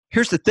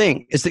here's the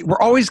thing, is that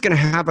we're always going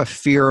to have a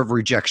fear of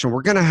rejection.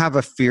 We're going to have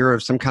a fear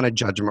of some kind of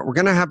judgment. We're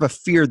going to have a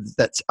fear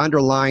that's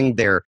underlying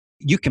there.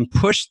 You can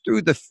push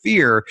through the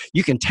fear.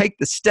 You can take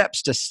the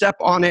steps to step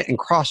on it and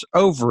cross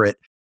over it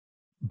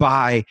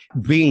by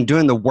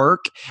doing the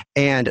work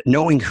and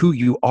knowing who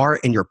you are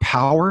and your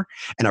power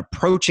and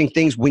approaching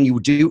things when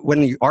you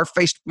are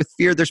faced with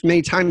fear. There's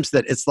many times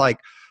that it's like,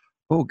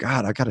 oh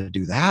God, I got to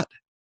do that.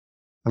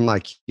 I'm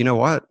like, you know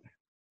what?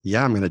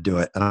 Yeah, I'm going to do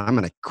it and I'm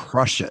going to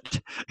crush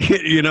it.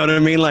 You know what I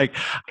mean? Like,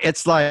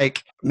 it's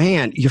like,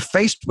 man, you're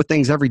faced with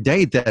things every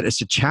day that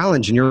it's a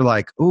challenge and you're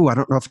like, oh, I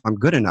don't know if I'm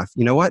good enough.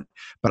 You know what?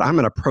 But I'm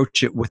going to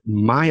approach it with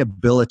my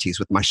abilities,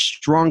 with my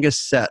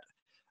strongest set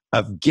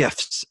of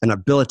gifts and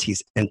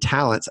abilities and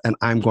talents, and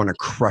I'm going to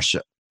crush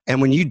it.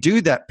 And when you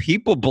do that,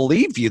 people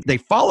believe you. They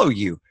follow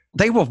you.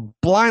 They will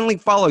blindly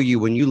follow you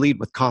when you lead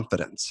with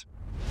confidence.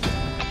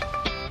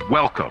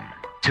 Welcome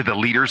to the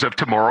Leaders of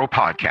Tomorrow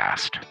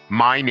podcast.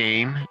 My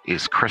name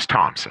is Chris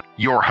Thompson,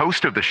 your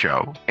host of the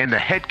show and the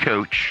head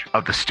coach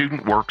of the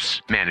Student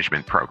Works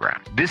Management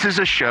Program. This is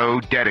a show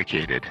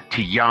dedicated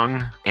to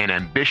young and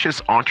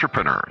ambitious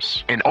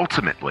entrepreneurs and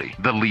ultimately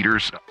the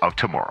leaders of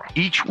tomorrow.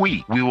 Each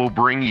week, we will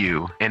bring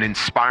you an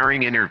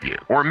inspiring interview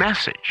or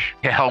message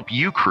to help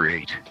you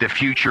create the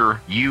future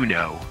you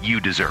know you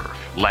deserve.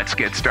 Let's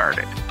get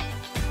started.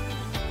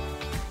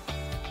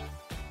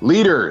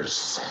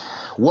 Leaders,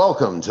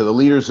 welcome to the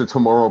Leaders of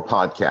Tomorrow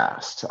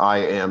podcast. I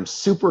am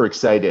super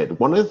excited.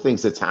 One of the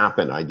things that's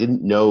happened, I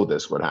didn't know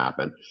this would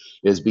happen,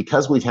 is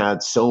because we've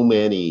had so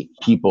many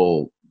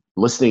people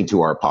listening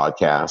to our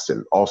podcast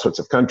in all sorts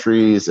of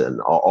countries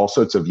and all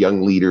sorts of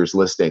young leaders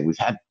listening. We've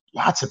had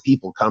lots of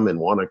people come and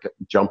want to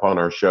jump on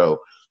our show.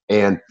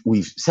 And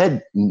we've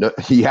said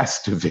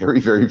yes to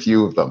very, very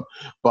few of them.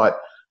 But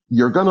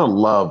you're going to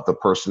love the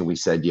person we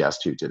said yes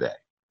to today.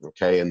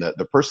 Okay, and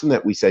the person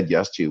that we said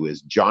yes to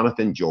is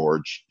Jonathan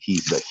George.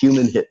 He's a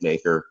human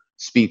hitmaker,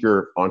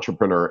 speaker,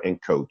 entrepreneur,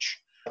 and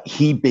coach.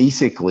 He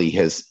basically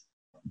has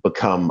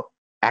become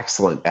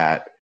excellent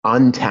at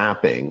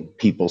untapping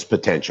people's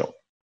potential.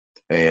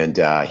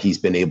 And he's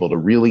been able to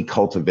really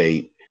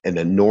cultivate an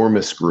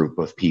enormous group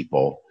of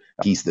people.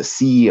 He's the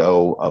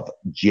CEO of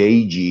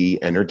JG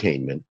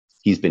Entertainment.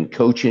 He's been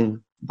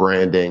coaching,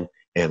 branding,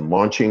 and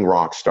launching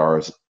rock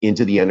stars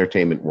into the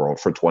entertainment world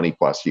for 20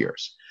 plus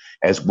years,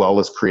 as well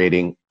as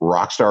creating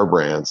rockstar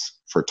brands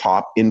for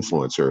top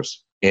influencers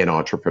and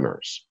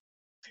entrepreneurs.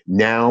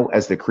 Now,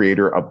 as the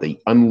creator of the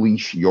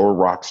Unleash Your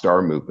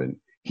Rockstar movement,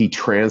 he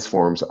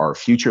transforms our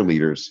future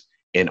leaders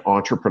and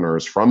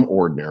entrepreneurs from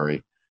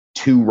ordinary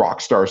to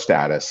rockstar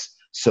status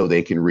so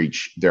they can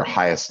reach their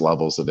highest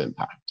levels of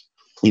impact.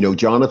 You know,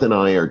 Jonathan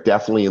and I are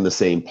definitely in the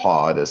same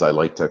pod, as I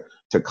like to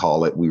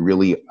call it. We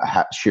really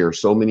share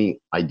so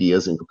many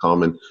ideas in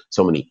common,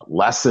 so many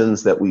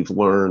lessons that we've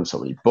learned, so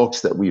many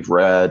books that we've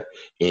read,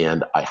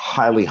 and I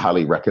highly,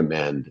 highly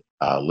recommend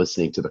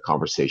listening to the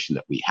conversation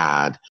that we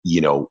had.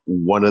 You know,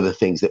 one of the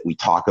things that we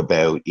talk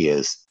about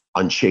is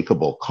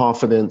unshakable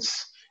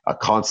confidence, a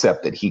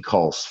concept that he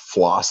calls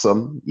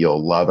Flossom.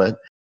 You'll love it.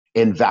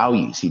 And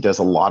values. He does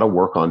a lot of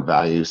work on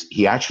values.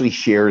 He actually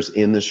shares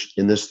in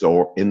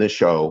the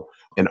show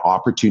an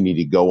opportunity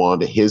to go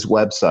onto his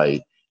website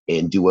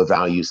and do a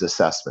values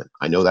assessment.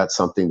 I know that's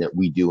something that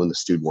we do in the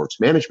Student Works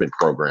Management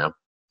Program,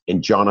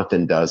 and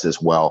Jonathan does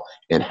as well,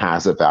 and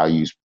has a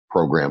values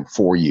program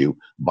for you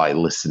by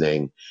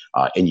listening.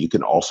 And you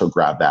can also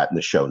grab that in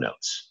the show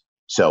notes.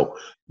 So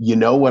you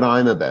know what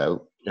I'm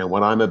about, and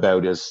what I'm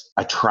about is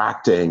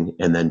attracting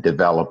and then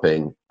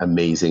developing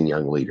amazing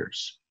young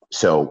leaders.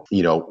 So,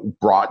 you know,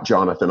 brought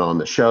Jonathan on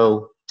the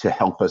show to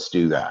help us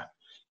do that.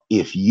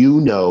 If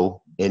you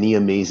know any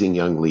amazing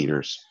young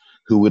leaders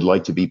who would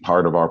like to be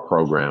part of our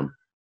program,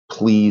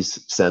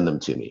 please send them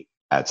to me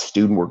at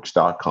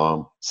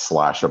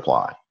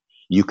studentworks.com/apply.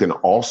 You can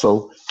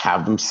also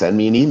have them send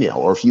me an email,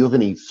 or if you have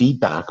any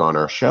feedback on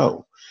our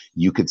show,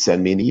 you could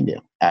send me an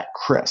email at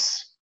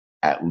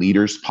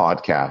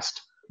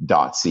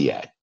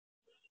chris@leaderspodcast.ca.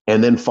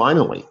 And then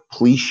finally,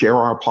 please share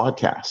our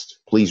podcast.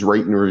 Please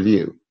rate and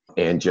review.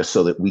 And just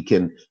so that we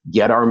can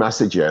get our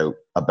message out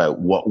about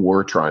what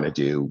we're trying to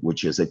do,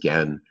 which is,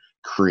 again,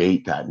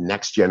 create that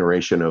next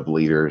generation of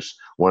leaders.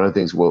 One of the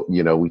things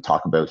we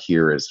talk about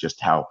here is just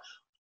how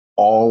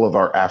all of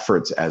our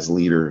efforts as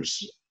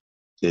leaders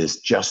is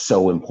just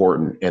so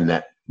important, and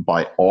that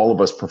by all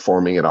of us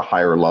performing at a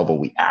higher level,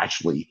 we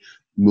actually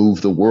move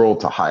the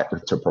world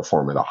to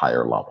perform at a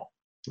higher level.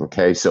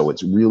 Okay, so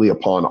it's really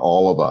upon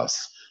all of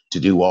us to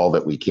do all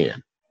that we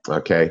can.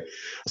 Okay,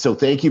 so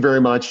thank you very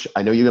much.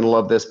 I know you're going to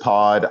love this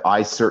pod.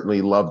 I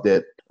certainly loved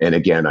it. And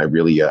again, I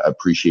really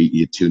appreciate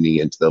you tuning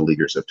into the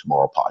Leaders of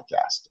Tomorrow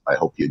podcast. I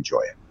hope you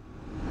enjoy it.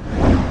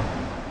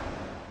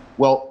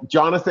 Well,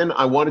 Jonathan,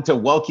 I wanted to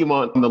welcome you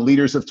on the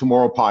Leaders of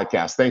Tomorrow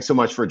podcast. Thanks so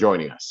much for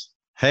joining us.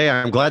 Hey,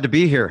 I'm glad to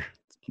be here.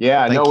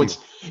 Yeah,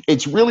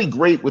 it's really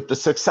great. With the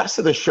success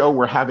of the show,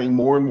 we're having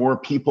more and more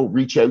people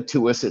reach out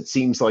to us. It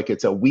seems like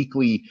it's a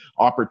weekly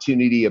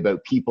opportunity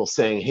about people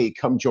saying, hey,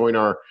 come join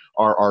our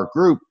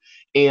group.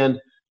 And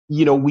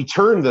we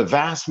turn the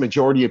vast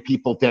majority of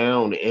people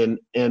down. And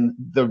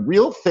the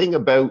real thing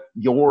about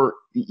your,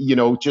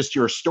 just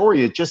your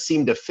story, it just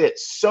seemed to fit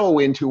so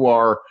into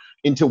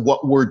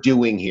what we're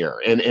doing here.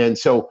 And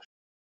so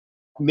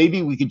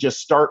maybe we could just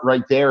start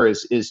right there,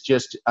 is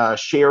just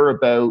share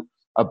about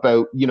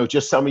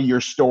just some of your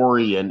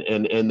story, and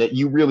that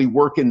you really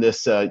work in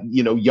this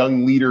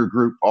young leader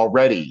group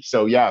already.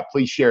 So yeah,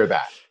 please share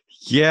that.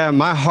 Yeah,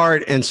 my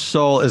heart and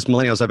soul is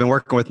millennials. I've been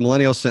working with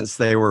millennials since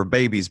they were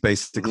babies,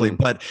 basically. Mm-hmm.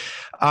 But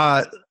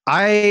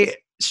I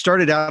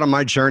started out on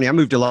my journey. I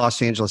moved to Los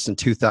Angeles in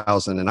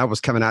 2000, and I was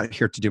coming out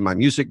here to do my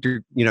music,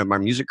 my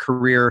music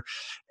career.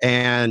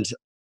 And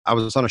I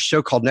was on a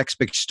show called Next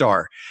Big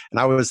Star. And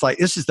I was like,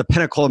 this is the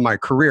pinnacle of my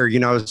career.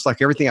 It's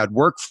like everything I'd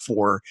worked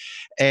for.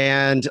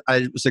 And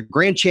I was a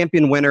grand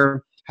champion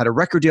winner, had a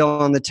record deal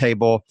on the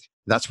table.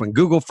 That's when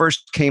Google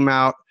first came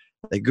out.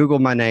 They Googled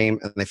my name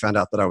and they found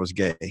out that I was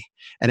gay.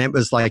 And it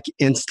was like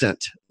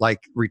instant, like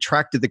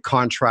retracted the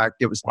contract.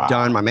 It was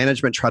done. My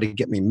management tried to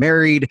get me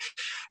married.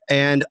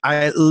 And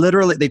I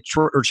literally, they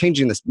were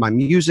changing my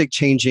music,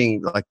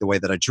 changing like the way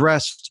that I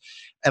dressed.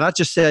 And I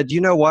just said, you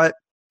know what?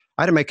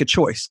 I had to make a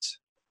choice.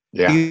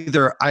 Yeah.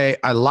 Either I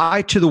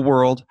lie to the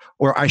world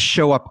or I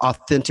show up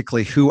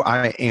authentically who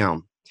I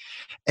am.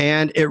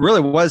 And it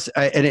really was,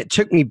 and it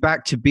took me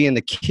back to being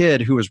the kid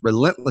who was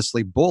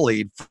relentlessly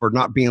bullied for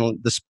not being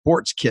the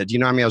sports kid.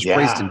 I was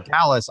raised in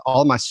Dallas.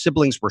 All my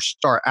siblings were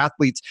star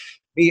athletes.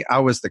 Me, I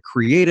was the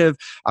creative.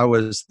 I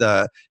was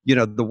the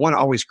one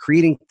always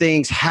creating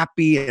things,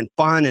 happy and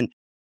fun. And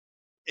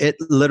it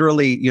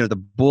literally, the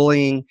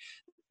bullying.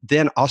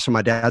 Then also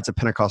my dad's a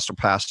Pentecostal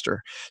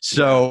pastor.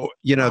 So,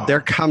 there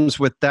comes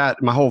with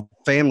that, my whole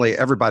family,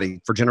 everybody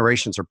for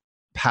generations are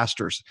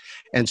pastors.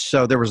 And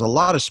so there was a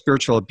lot of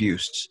spiritual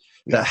abuse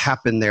that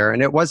happened there.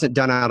 And it wasn't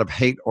done out of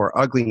hate or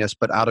ugliness,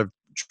 but out of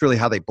truly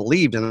how they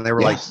believed. And they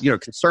were like,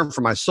 concerned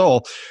for my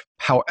soul.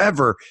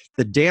 However,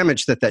 the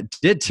damage that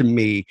did to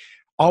me,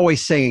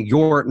 always saying,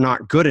 you're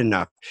not good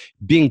enough,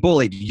 being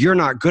bullied, you're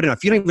not good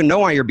enough. You don't even know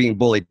why you're being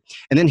bullied.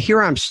 And then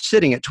here I'm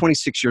sitting at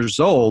 26 years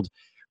old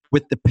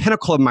with the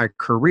pinnacle of my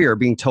career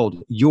being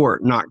told, you're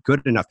not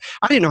good enough.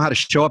 I didn't know how to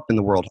show up in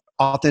the world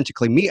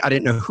authentically. Me, I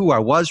didn't know who I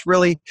was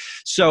really.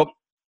 So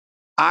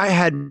I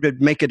had to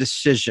make a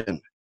decision,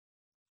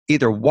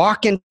 either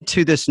walk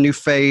into this new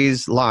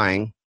phase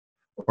lying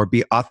or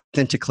be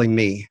authentically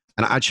me.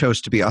 And I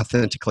chose to be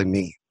authentically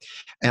me.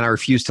 And I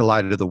refused to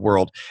lie to the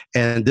world.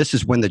 And this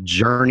is when the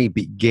journey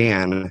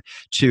began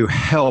to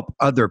help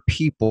other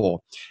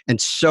people.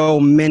 And so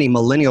many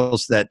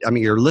millennials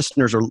your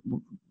listeners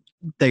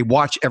they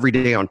watch every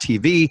day on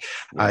TV.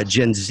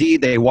 Gen Z,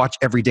 they watch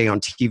every day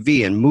on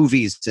TV and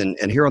movies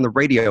and here on the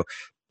radio.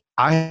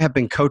 I have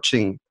been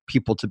coaching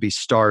people to be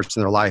stars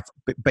in their life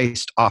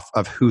based off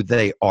of who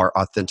they are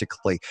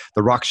authentically,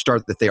 the rock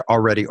star that they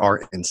already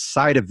are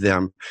inside of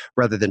them,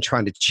 rather than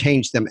trying to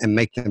change them and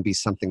make them be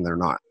something they're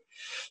not.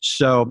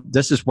 So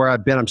this is where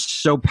I've been. I'm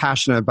so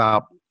passionate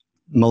about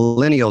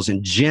millennials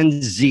and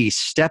Gen Z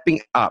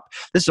stepping up.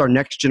 This is our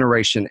next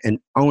generation and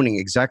owning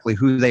exactly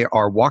who they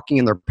are, walking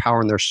in their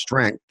power and their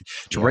strength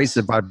to raise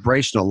the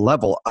vibrational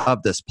level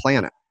of this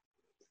planet.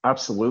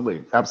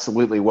 Absolutely.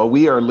 Absolutely. Well,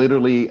 we are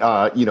literally,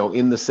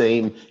 in the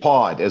same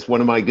pod, as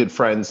one of my good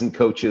friends and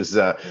coaches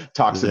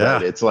talks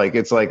about. It's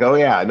like, oh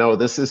yeah, no,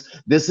 this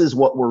is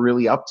what we're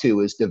really up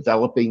to, is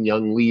developing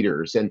young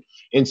leaders.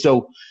 And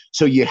so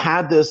you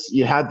had this,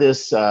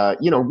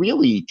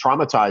 really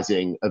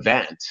traumatizing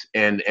event,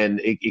 and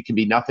it can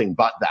be nothing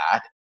but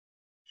that.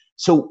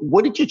 So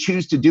what did you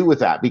choose to do with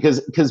that?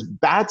 Because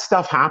bad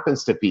stuff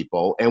happens to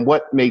people, and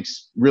what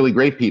makes really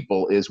great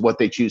people is what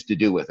they choose to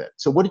do with it.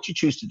 So what did you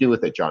choose to do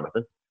with it,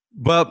 Jonathan?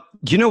 Well,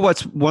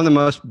 what's one of the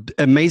most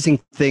amazing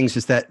things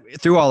is that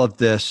through all of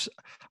this,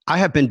 I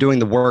have been doing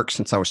the work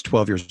since I was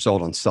 12 years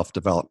old on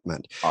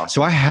self-development. Awesome.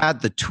 So I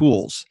had the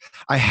tools.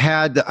 I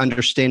had the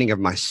understanding of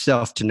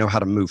myself to know how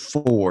to move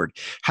forward.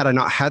 Had I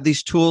not had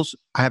these tools,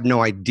 I have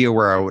no idea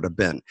where I would have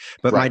been.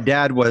 But my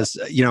dad was,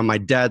 my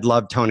dad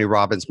loved Tony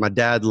Robbins. My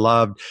dad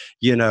loved,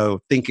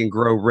 Think and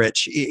Grow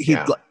Rich.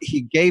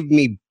 He gave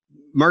me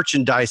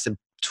merchandise and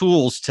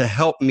tools to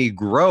help me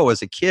grow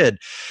as a kid.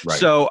 Right.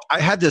 So I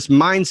had this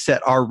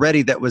mindset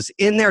already that was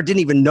in there,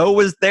 didn't even know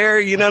was there,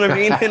 you know what I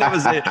mean?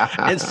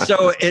 And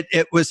so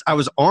I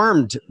was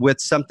armed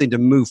with something to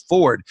move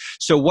forward.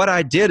 So what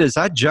I did is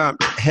I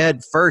jumped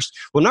head first.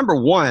 Well, number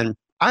one,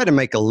 I had to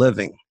make a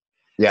living.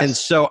 Yes. And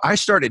so I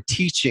started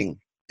teaching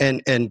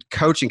and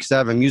coaching, because I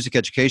have a music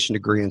education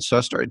degree. And so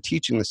I started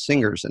teaching the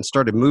singers and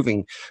started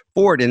moving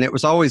forward. And it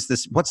was always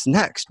this, what's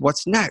next?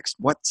 What's next?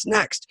 What's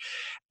next?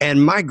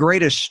 And my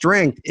greatest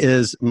strength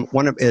is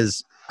my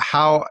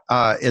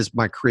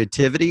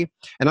creativity.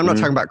 And I'm not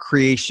talking about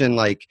creation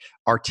like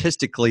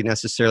artistically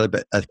necessarily,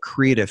 but a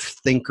creative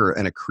thinker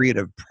and a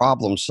creative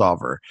problem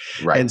solver.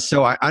 Right. And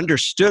so I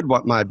understood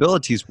what my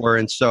abilities were.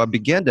 And so I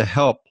began to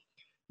help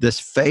this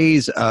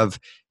phase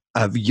of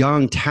of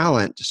young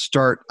talent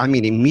start,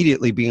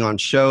 immediately being on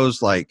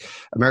shows like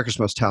America's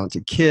Most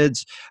Talented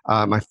Kids.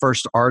 My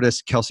first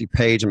artist, Kelsey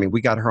Page,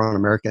 we got her on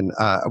America's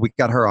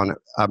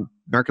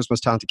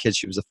Most Talented Kids.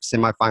 She was a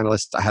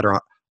semifinalist. I had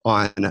her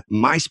on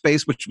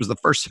MySpace, which was the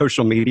first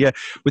social media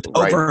with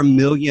over 1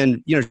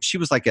 million. She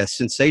was like a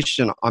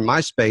sensation on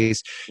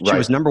MySpace. She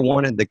was number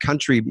one in the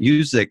country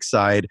music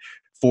side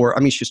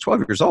she's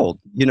 12 years old,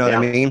 what I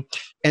mean?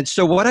 And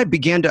so what I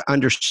began to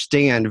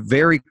understand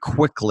very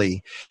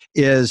quickly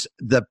is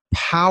the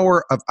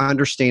power of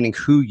understanding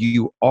who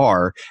you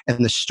are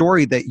and the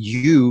story that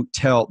you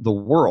tell the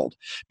world,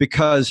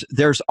 because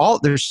there's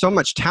so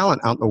much talent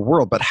out in the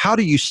world, but how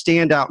do you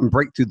stand out and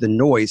break through the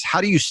noise?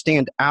 How do you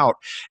stand out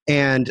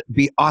and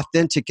be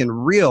authentic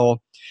and real?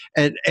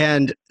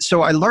 And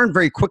so I learned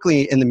very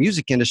quickly in the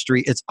music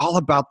industry, it's all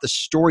about the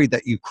story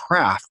that you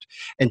craft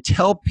and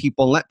tell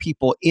people, let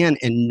people in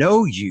and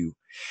know you.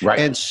 Right.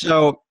 And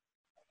so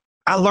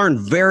I learned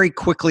very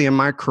quickly in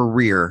my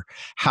career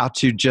how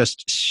to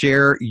just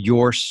share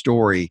your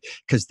story,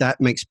 because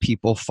that makes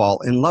people fall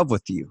in love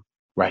with you.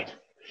 Right.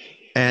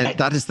 And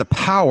that is the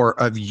power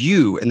of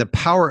you and the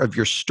power of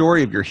your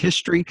story, of your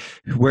history,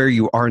 where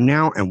you are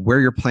now and where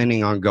you're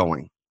planning on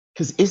going.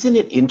 Because isn't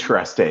it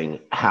interesting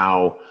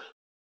how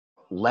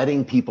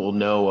letting people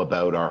know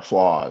about our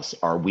flaws,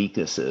 our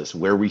weaknesses,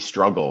 where we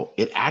struggle,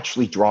 it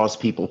actually draws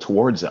people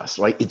towards us.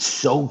 Like, it's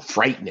so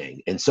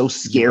frightening and so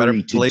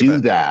scary to do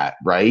that,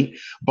 right?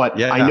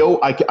 But I know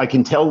I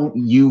can tell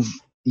you've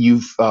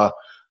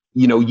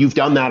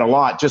done that a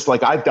lot, just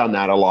like I've done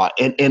that a lot.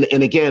 And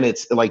again,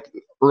 it's like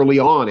early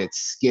on, it's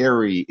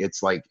scary.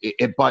 It's like,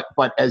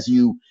 but as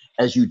you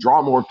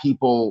draw more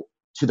people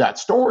to that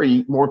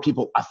story, more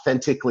people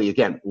authentically,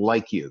 again,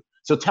 like you.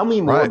 So tell me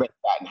more about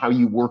that and how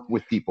you work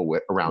with people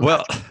around that.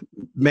 Well,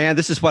 man,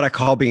 this is what I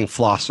call being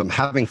flawsome,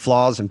 having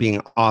flaws and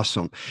being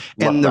awesome.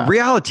 And the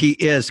reality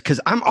is, because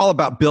I'm all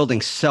about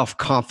building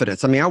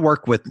self-confidence. I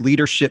work with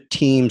leadership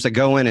teams. I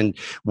go in and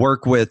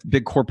work with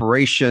big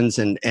corporations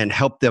and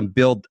help them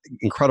build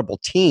incredible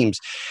teams.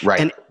 Right.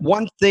 And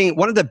one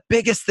of the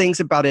biggest things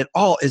about it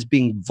all is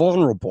being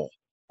vulnerable.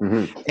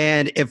 Mm-hmm.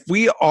 And if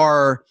we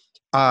are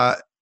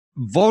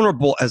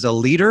vulnerable as a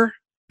leader,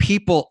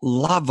 people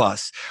love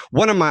us.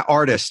 One of my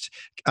artists,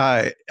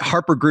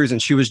 Harper Grusin,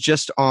 she was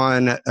just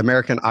on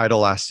American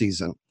Idol last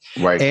season.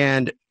 Right.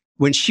 And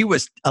when she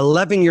was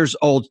 11 years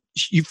old,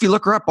 if you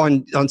look her up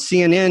on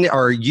CNN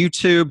or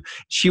YouTube,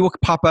 she will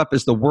pop up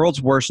as the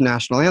world's worst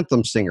national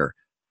anthem singer.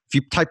 If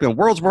you type in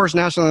world's worst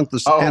national anthem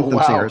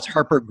singer, it's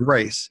Harper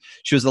Grace.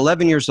 She was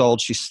 11 years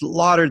old. She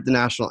slaughtered the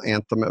national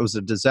anthem. It was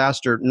a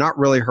disaster, not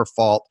really her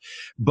fault,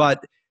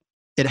 but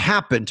it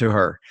happened to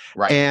her.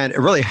 Right. And it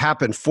really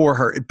happened for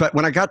her. But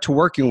when I got to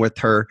working with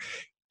her,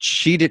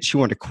 she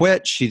wanted to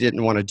quit. She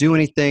didn't want to do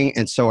anything.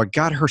 And so I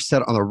got her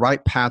set on the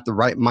right path, the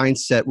right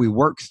mindset. We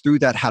worked through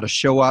that, how to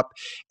show up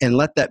and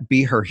let that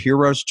be her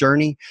hero's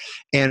journey.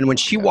 And when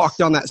she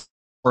walked on that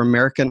for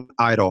American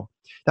Idol,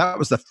 that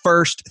was the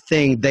first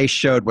thing they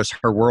showed was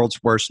her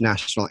world's worst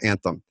national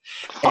anthem.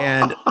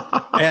 And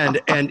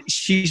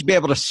she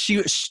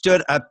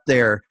stood up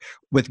there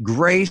with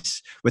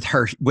grace, with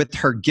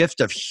her gift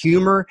of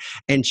humor,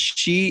 and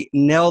she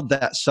nailed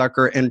that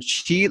sucker. And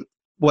she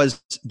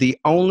was the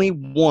only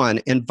one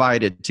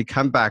invited to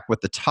come back with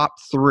the top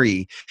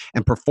 3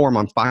 and perform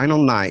on final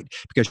night,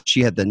 because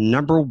she had the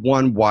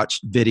 #1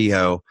 watched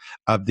video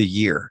of the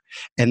year.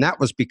 And that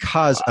was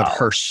because of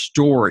her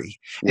story.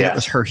 Yes. It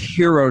was her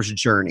hero's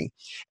journey.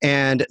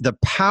 And the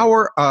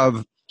power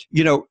of,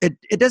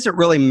 it doesn't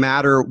really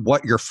matter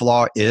what your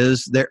flaw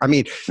is. There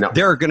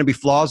are going to be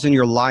flaws in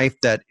your life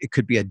that it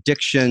could be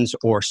addictions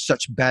or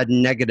such bad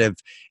negative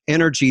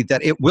energy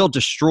that it will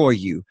destroy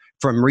you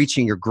from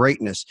reaching your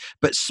greatness.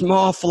 But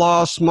small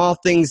flaws, small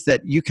things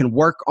that you can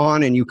work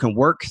on and you can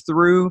work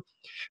through,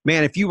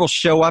 man, if you will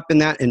show up in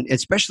that, and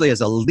especially as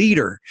a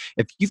leader,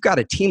 if you've got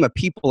a team of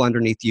people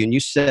underneath you and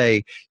you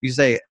say,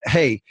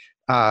 hey,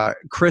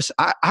 Chris,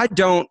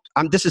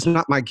 this is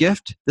not my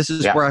gift. This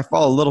is where I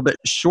fall a little bit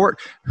short.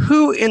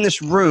 Who in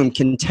this room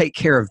can take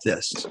care of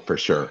this? For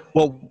sure.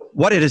 Well,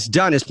 what it has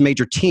done is made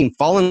your team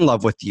fall in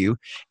love with you.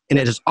 And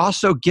it has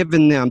also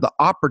given them the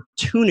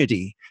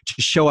opportunity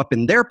to show up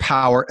in their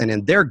power and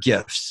in their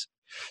gifts.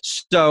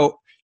 So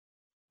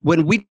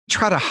when we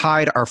try to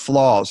hide our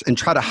flaws and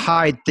try to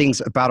hide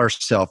things about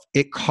ourselves,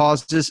 it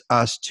causes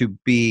us to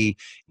be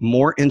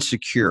more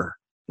insecure.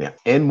 Yeah,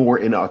 and more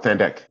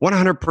inauthentic.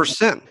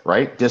 100%.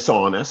 Right?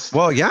 Dishonest.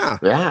 Well, yeah.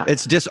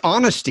 It's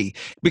dishonesty,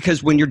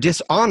 because when you're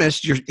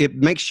dishonest, it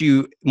makes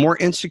you more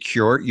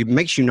insecure. It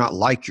makes you not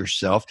like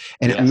yourself,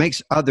 and it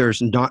makes others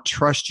not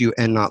trust you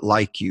and not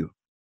like you.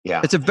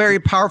 Yeah. It's a very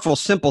powerful,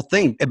 simple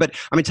thing. But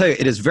I'm going to tell you,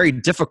 it is very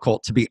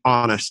difficult to be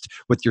honest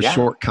with your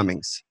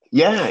shortcomings.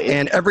 Yeah.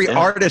 And every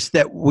artist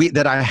that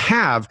I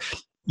have,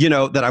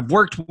 that I've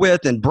worked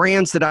with and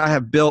brands that I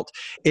have built,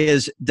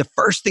 is the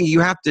first thing you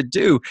have to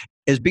do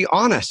is be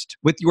honest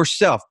with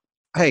yourself.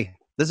 Hey,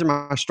 these are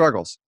my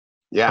struggles.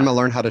 Yeah. I'm going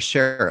to learn how to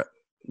share it.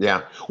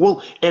 Yeah.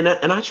 Well, and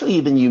actually,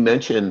 even you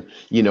mentioned,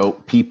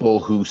 people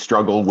who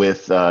struggle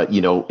with,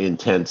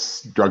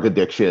 intense drug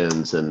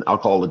addictions and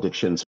alcohol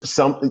addictions.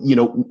 Some,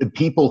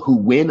 people who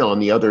win on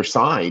the other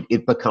side,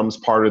 it becomes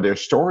part of their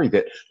story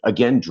that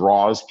again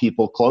draws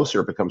people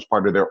closer, becomes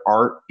part of their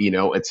art,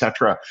 et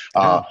cetera.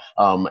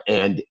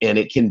 And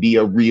it can be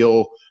a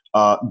real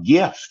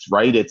gift,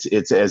 right?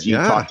 It's as you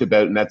talked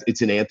about, and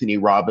it's an Anthony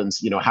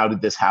Robbins. How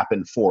did this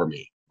happen for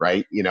me?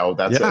 Right?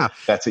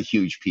 That's a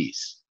huge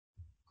piece.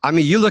 I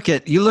mean, you look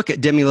at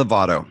Demi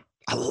Lovato.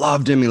 I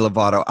love Demi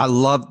Lovato. I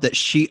love that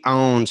she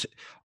owns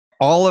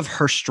all of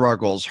her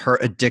struggles, her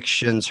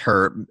addictions,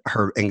 her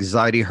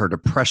anxiety, her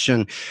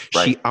depression.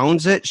 Right. She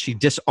owns it. She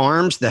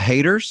disarms the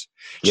haters.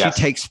 Yes.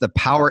 She takes the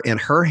power in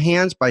her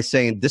hands by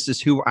saying, this is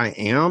who I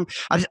am.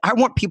 I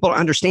want people to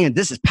understand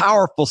this is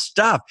powerful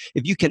stuff.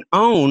 If you can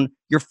own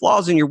your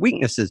flaws and your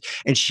weaknesses,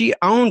 and she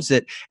owns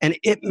it, and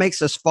it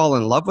makes us fall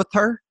in love with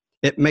her.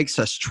 It makes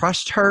us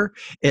trust her.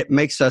 It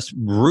makes us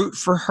root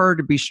for her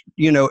to be,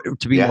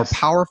 more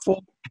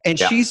powerful. And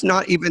she's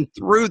not even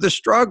through the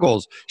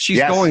struggles. She's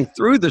going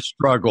through the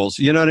struggles.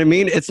 You know what I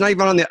mean? It's not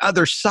even on the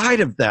other side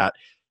of that.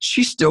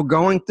 She's still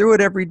going through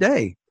it every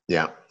day.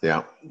 Yeah.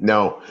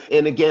 No.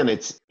 And again,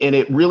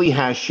 it really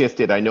has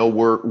shifted. I know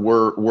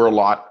we're a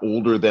lot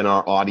older than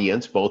our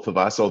audience, both of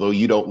us, although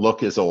you don't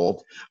look as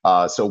old.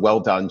 So well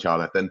done,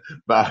 Jonathan.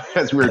 But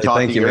as we were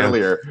talking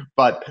earlier,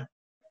 but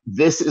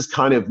this is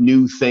kind of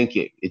new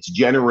thinking. It's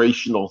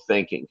generational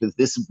thinking, because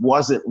this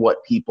wasn't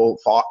what people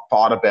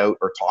thought about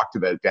or talked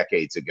about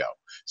decades ago.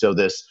 So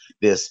this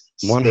space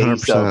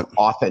 100%. of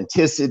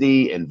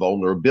authenticity and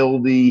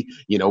vulnerability,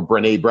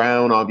 Brené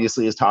Brown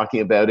obviously is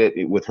talking about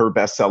it with her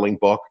best-selling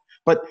book.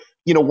 But,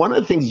 one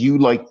of the things you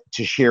like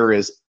to share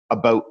is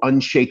about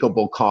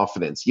unshakable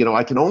confidence.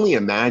 I can only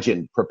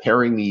imagine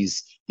preparing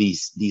these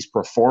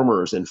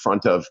performers in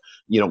front of,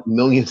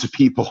 millions of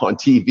people on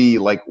TV.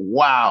 Like,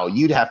 wow,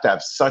 you'd have to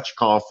have such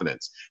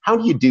confidence. How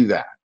do you do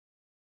that?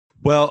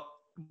 Well,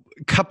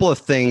 a couple of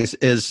things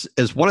is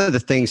one of the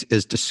things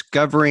is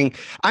discovering.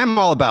 I'm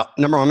all about,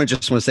 number one, I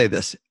just want to say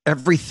this.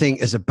 Everything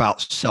is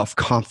about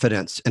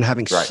self-confidence and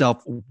having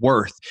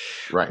self-worth.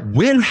 Right.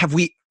 When have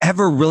we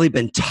ever really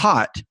been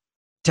taught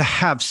to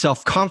have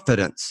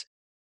self-confidence?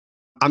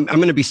 I'm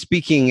going to be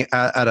speaking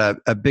at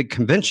a big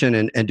convention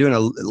and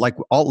doing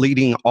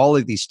leading all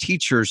of these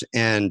teachers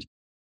and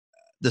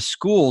the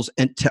schools,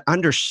 and to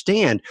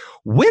understand,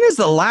 when is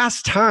the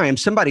last time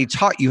somebody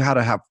taught you how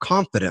to have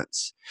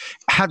confidence,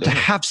 to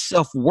have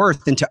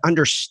self-worth, and to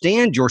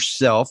understand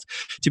yourself,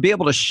 to be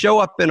able to show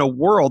up in a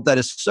world that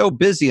is so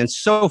busy and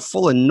so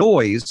full of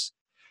noise?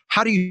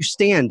 How do you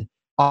stand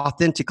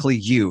authentically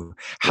you?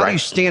 How do you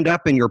stand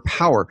up in your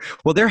power?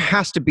 Well, there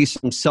has to be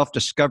some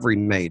self-discovery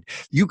made.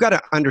 You got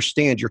to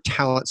understand your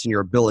talents and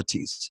your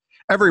abilities.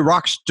 Every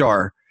rock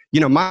star,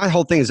 my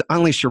whole thing is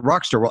unleash your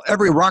rock star. Well,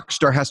 every rock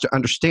star has to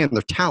understand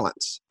their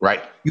talents.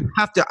 Right. You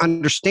have to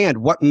understand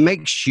what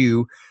makes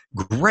you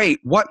great,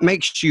 what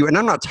makes you, and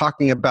I'm not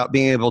talking about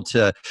being able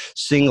to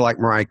sing like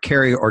Mariah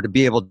Carey or to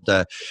be able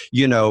to,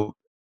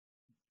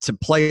 to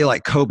play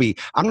like Kobe.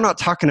 I'm not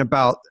talking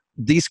about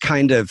these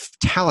kind of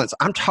talents.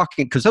 I'm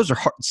talking, because those are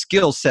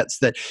skill sets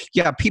that,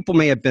 people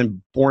may have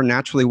been born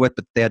naturally with,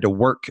 but they had to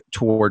work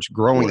towards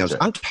growing those.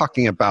 I'm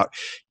talking about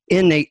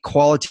innate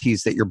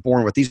qualities that you're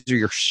born with. These are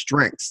your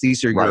strengths.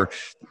 These are your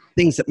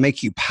things that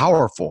make you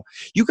powerful.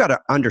 You got to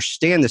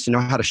understand this and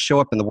know how to show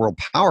up in the world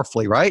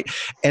powerfully, right?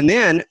 And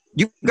then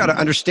you've got to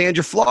understand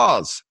your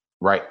flaws.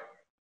 Right.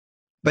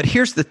 But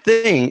here's the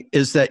thing,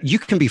 is that you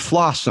can be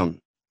flawsome.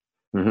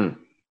 Mm-hmm.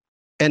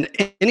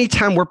 And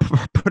anytime we're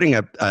putting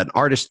an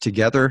artist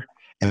together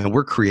and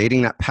we're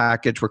creating that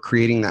package, we're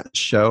creating that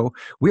show,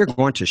 we are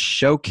going to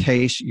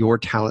showcase your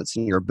talents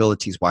and your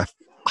abilities while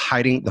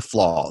hiding the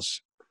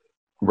flaws.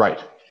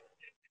 Right.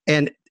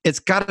 And it's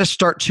got to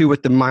start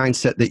with the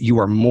mindset that you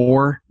are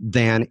more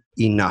than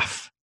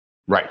enough.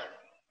 Right.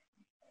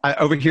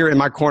 Over here in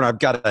my corner, I've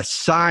got a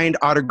signed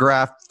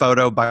autographed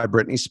photo by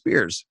Britney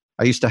Spears.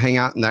 I used to hang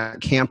out in that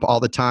camp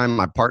all the time.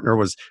 My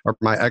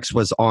ex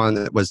was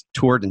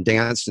toured and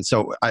danced, and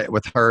so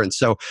with her, and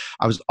so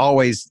I was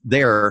always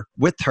there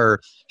with her,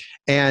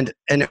 and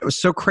it was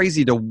so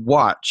crazy to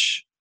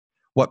watch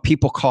what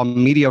people call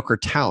mediocre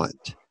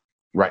talent.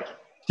 Right.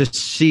 To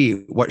see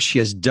what she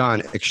has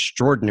done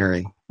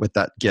extraordinary with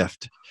that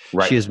gift.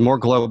 Right. She is more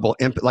global.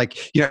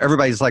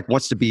 Everybody's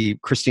wants to be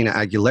Christina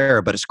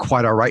Aguilera, but it's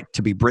quite all right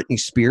to be Britney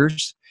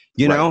Spears.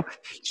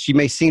 She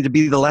may seem to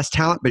be the less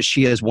talent, but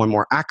she has won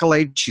more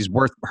accolades.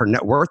 Her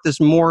net worth is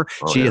more.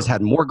 She has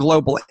had more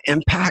global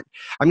impact.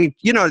 I mean,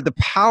 the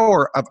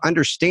power of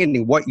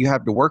understanding what you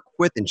have to work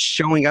with and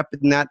showing up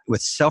in that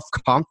with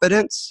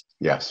self-confidence.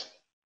 Yes.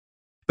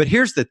 But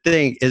here's the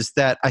thing, is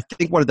that I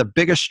think one of the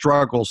biggest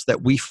struggles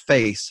that we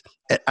face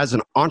as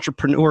an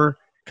entrepreneur,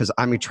 because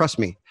trust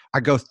me, I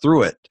go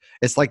through it.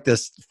 It's like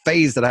this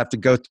phase that I have to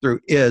go through,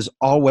 is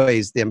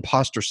always the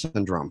imposter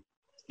syndrome.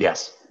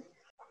 Yes.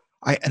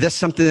 That's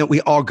something that we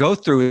all go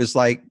through, is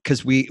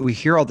because we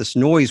hear all this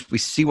noise, we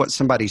see what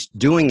somebody's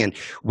doing, and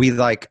we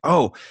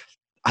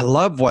I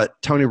love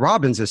what Tony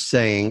Robbins is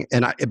saying,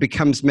 and it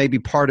becomes maybe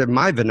part of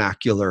my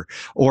vernacular.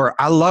 Or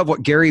I love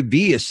what Gary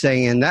Vee is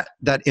saying, and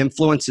that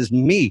influences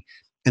me.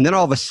 And then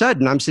all of a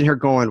sudden, I'm sitting here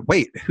going,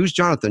 wait, who's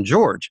Jonathan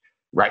George?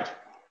 Right.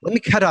 Let me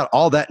cut out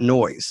all that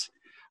noise.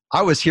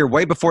 I was here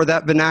way before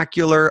that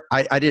vernacular.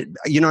 I did,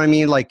 you know what I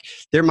mean? Like,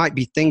 there might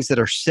be things that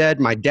are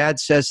said. My dad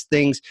says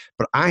things,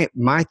 but I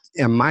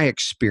am my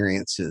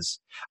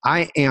experiences.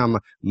 I am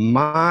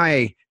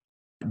my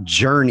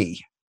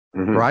journey.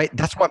 Mm-hmm. Right?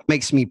 That's what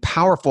makes me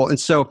powerful. And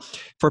so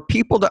for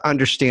people to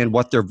understand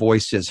what their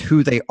voice is,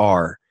 who they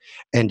are,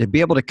 and to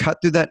be able to cut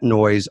through that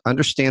noise,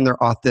 understand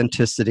their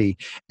authenticity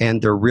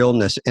and their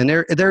realness. And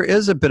there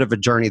is a bit of a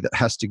journey that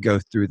has to go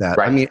through that.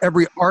 Right. I mean,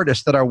 every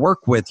artist that I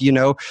work with,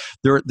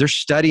 they're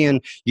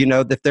studying,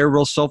 if they're a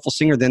real soulful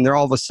singer, then they're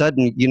all of a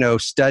sudden,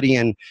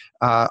 studying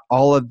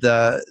all of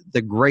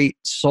the great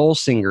soul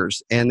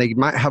singers. And they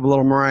might have a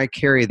little Mariah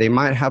Carey. They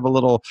might have a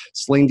little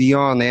Celine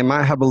Dion. They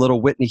might have a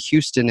little Whitney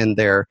Houston in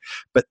there.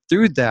 But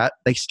through that,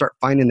 they start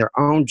finding their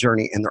own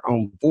journey and their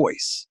own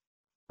voice.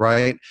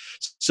 Right.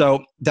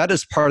 So that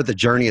is part of the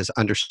journey, is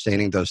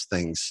understanding those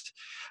things.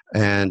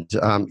 And,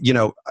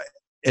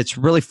 it's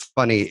really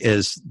funny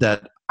is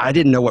that I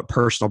didn't know what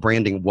personal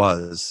branding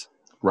was.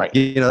 Right.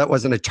 That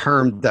wasn't a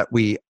term that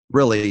we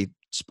really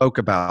spoke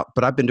about,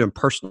 but I've been doing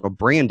personal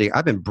branding.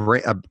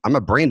 I'm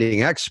a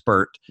branding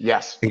expert.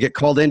 Yes. And get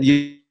called in,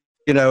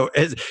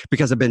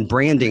 because I've been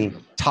branding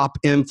top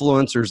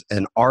influencers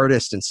and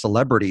artists and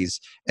celebrities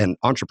and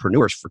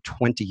entrepreneurs for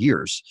 20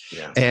 years.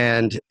 Yeah.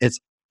 And it's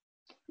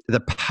the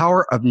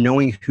power of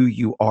knowing who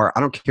you are. I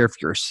don't care if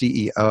you're a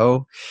CEO,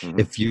 mm-hmm.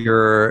 if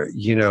you're,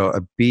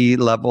 a B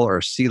level or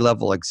a C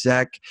level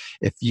exec,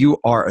 if you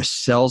are a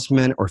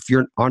salesman, or if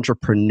you're an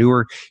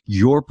entrepreneur,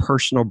 your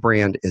personal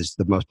brand is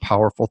the most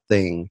powerful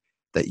thing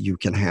that you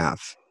can have.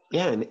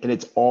 Yeah, and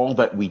it's all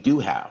that we do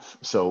have.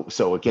 So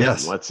again,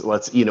 yes.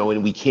 let's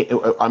and we can't.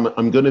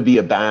 I'm going to be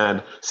a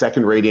bad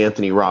second-rate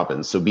Anthony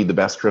Robbins. So be the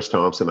best Chris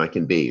Thompson I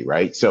can be,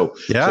 right? So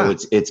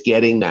it's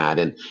getting that,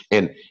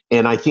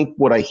 and I think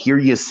what I hear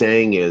you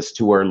saying is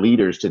to our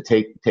leaders to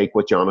take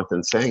what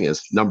Jonathan's saying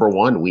is, number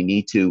one, we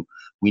need to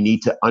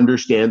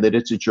understand that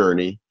it's a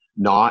journey,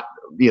 not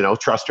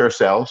trust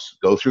ourselves,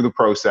 go through the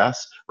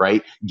process,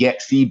 right?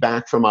 Get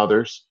feedback from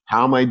others.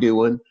 How am I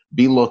doing?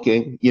 Be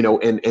looking,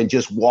 and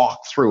just walk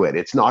through it.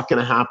 It's not going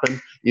to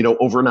happen,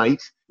 overnight.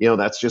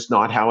 That's just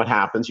not how it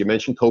happens. You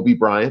mentioned Kobe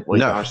Bryant. My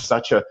gosh,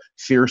 such a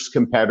fierce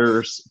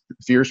competitor,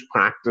 fierce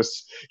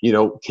practice,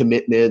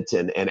 commitment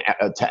and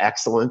to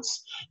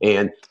excellence.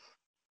 And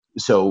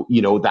so,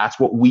 that's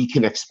what we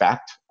can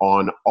expect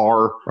on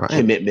our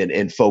commitment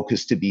and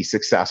focus to be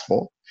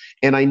successful.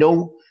 And I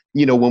know,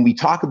 when we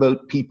talk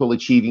about people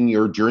achieving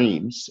your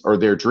dreams or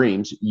their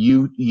dreams,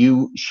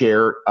 you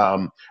share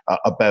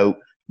about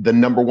the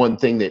number one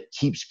thing that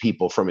keeps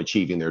people from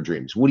achieving their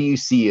dreams. What do you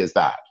see as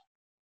that?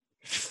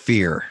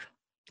 Fear.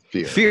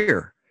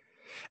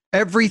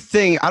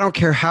 Everything, I don't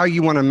care how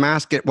you want to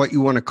mask it, what you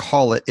want to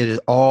call it, it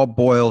all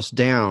boils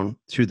down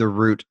to the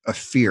root of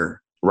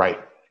fear. Right.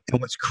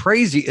 And what's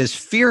crazy is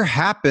fear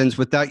happens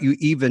without you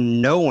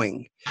even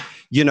knowing.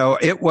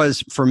 It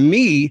was, for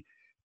me,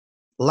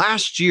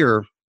 last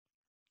year,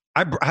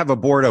 I have a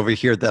board over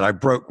here that I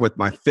broke with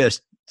my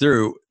fist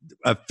through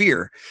a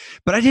fear,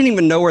 but I didn't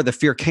even know where the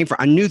fear came from.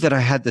 I knew that I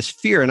had this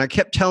fear, and I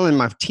kept telling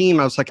my team,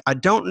 I was like, I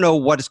don't know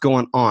what is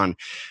going on,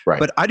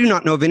 but I do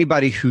not know of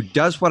anybody who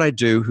does what I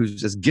do,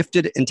 who's as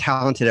gifted and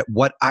talented at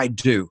what I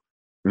do.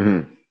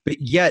 Mm-hmm.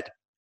 But yet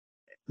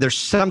there's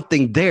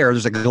something there.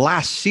 There's a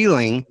glass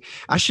ceiling.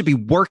 I should be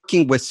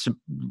working with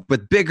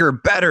bigger,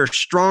 better,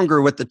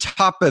 stronger, with the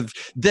top of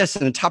this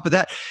and the top of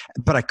that,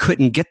 but I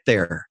couldn't get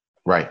there.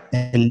 Right.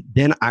 And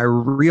then I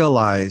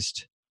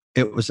realized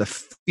it was a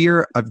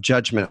fear of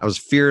judgment. I was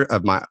fear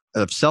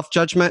of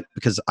self-judgment,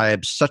 because I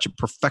am such a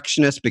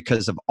perfectionist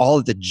because of all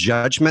of the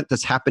judgment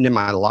that's happened in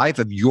my life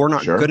of you're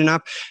not good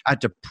enough. I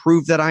had to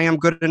prove that I am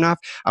good enough.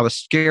 I was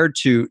scared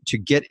to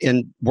get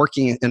in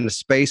working in a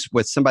space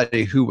with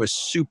somebody who was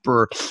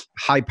super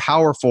high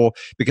powerful,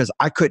 because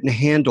I couldn't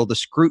handle the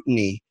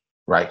scrutiny.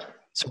 Right.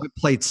 So I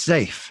played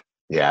safe.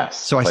 Yes.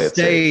 So I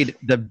stayed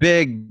the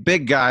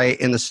big guy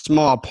in the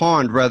small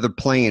pond rather than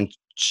playing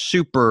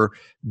super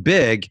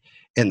big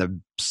in the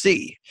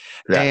sea.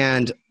 Yeah.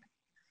 And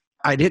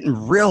I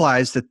didn't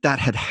realize that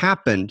had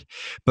happened,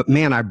 but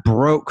man, I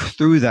broke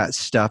through that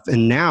stuff.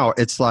 And now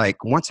it's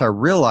like, once I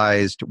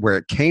realized where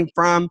it came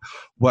from,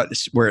 where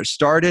it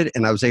started,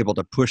 and I was able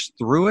to push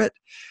through it,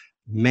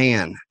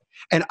 man.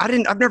 And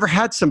I've never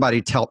had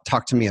somebody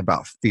talk to me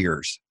about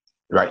fears.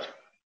 Right.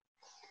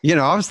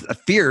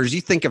 Fears,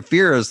 you think of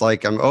fear as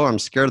like, I'm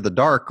scared of the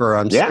dark, or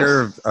I'm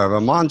scared of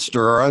a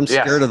monster, or I'm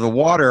scared of the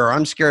water, or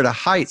I'm scared of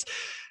heights.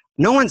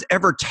 No one's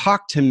ever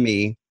talked to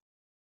me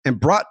and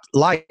brought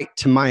light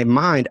to my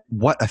mind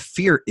what a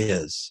fear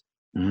is,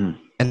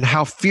 and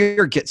how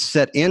fear gets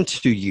set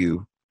into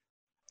you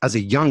as a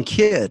young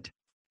kid.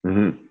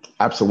 Mm-hmm.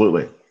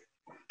 Absolutely.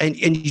 And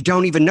you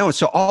don't even know.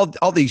 So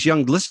all these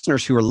young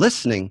listeners who are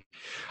listening,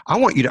 I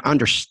want you to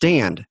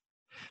understand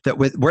that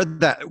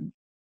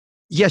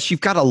yes,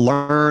 you've got to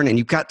learn and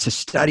you've got to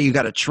study, you've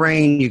got to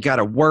train, you've got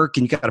to work,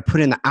 and you've got to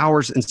put in the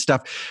hours and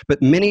stuff.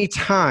 But many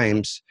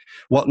times,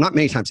 well, not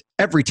many times,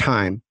 every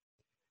time,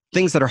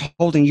 things that are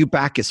holding you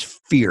back is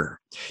fear.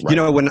 Right. You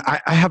know, when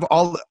I have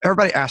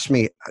everybody asks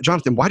me,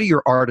 Jonathan, why do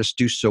your artists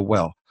do so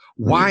well?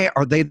 Why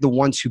are they the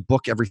ones who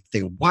book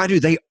everything? Why do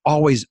they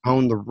always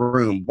own the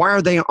room? Why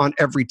are they on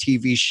every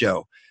TV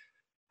show?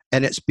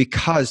 And it's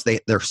because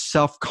their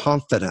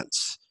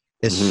self-confidence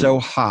is so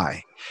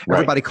high. Right.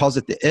 Everybody calls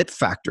it the it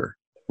factor.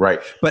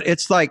 Right. But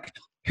it's like,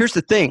 here's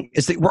the thing,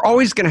 is that we're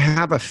always going to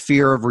have a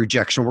fear of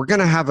rejection. We're going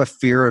to have a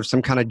fear of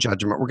some kind of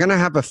judgment. We're going to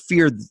have a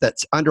fear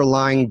that's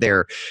underlying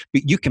there.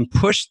 But you can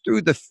push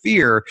through the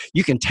fear.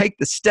 You can take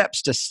the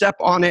steps to step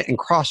on it and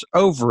cross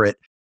over it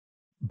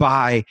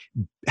by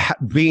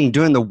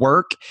doing the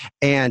work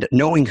and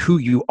knowing who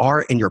you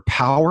are and your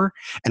power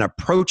and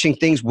approaching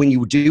things when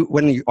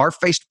you are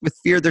faced with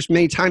fear. There's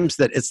many times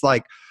that it's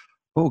like,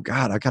 oh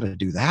God, I got to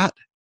do that.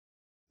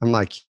 I'm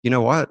like, you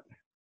know what?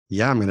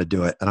 Yeah, I'm going to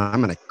do it and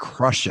I'm going to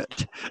crush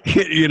it.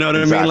 You know what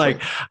I mean? Like,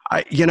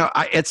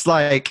 it's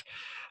like,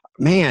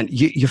 man,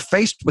 you're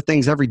faced with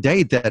things every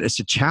day that it's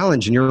a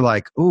challenge and you're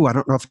like, oh, I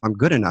don't know if I'm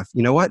good enough.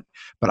 You know what?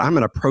 But I'm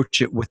going to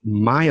approach it with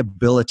my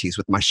abilities,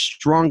 with my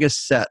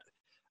strongest set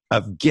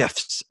of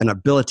gifts and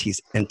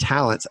abilities and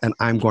talents, and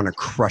I'm going to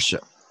crush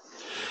it.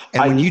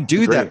 And when you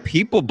do that,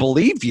 people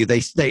believe you.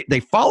 They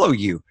follow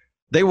you.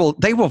 They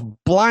will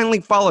blindly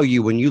follow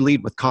you when you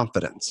lead with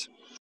confidence.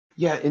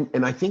 Yeah,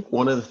 and I think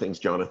one of the things,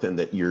 Jonathan,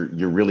 that you're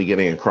really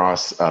getting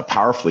across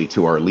powerfully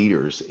to our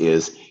leaders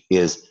is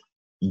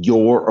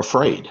you're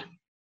afraid,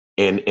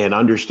 and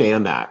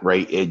understand that,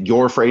 right?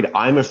 You're afraid.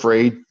 I'm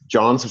afraid.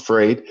 John's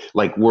afraid.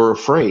 Like, we're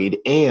afraid,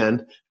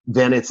 and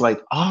then it's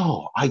like,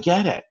 oh, I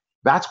get it.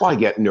 That's why I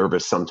get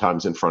nervous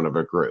sometimes in front of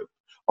a group.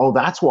 Oh,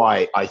 that's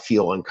why I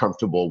feel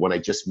uncomfortable when I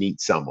just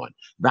meet someone.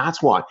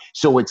 That's why.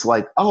 So it's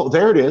like, oh,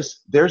 there it is.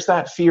 There's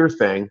that fear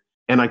thing,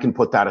 and I can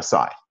put that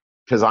aside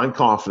because I'm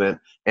confident.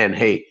 And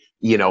hey,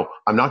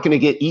 I'm not going to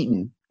get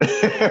eaten,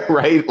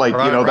 right? Like,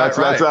 that's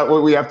not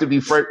what we have to be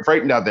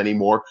frightened of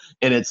anymore.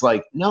 And it's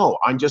like, no,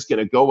 I'm just going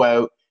to go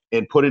out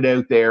and put it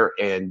out there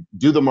and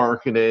do the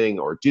marketing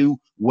or do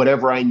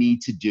whatever I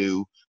need to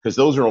do. Because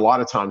those are a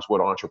lot of times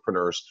what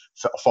entrepreneurs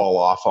fall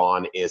off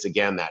on is,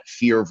 again, that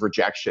fear of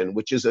rejection,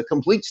 which is a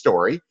complete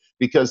story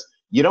because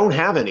you don't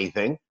have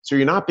anything. So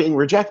you're not being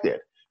rejected.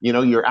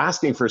 You're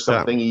asking for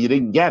something and you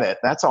didn't get it.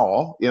 That's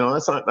all.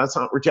 That's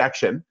not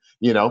rejection.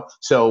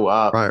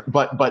 So,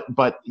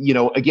 but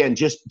again,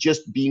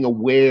 just being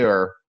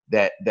aware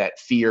that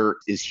fear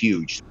is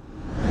huge.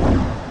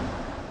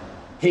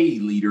 Hey,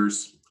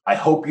 leaders. I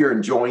hope you're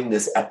enjoying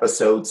this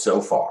episode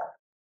so far.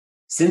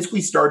 Since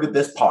we started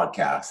this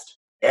podcast,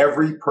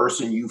 every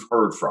person you've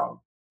heard from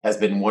has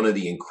been one of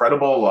the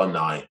incredible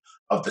alumni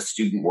of the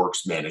Student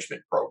Works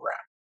Management Program.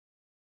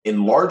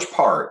 In large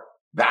part,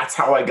 that's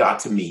how I got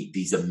to meet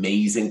these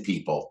amazing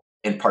people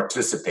and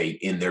participate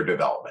in their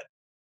development.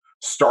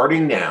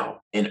 Starting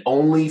now and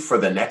only for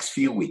the next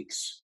few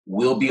weeks,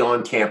 we'll be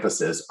on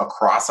campuses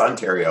across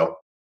Ontario,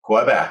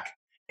 Quebec,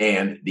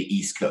 and the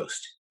East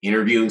Coast,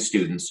 interviewing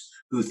students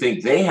who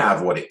think they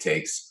have what it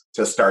takes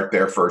to start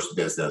their first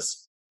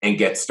business and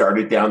get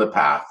started down the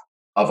path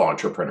of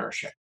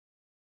entrepreneurship.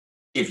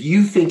 If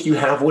you think you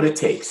have what it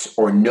takes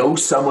or know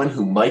someone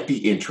who might be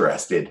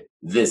interested,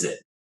 visit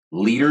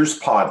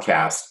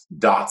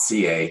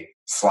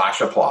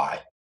leaderspodcast.ca/apply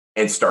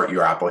and start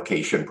your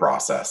application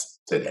process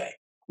today.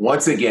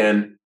 Once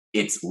again,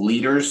 it's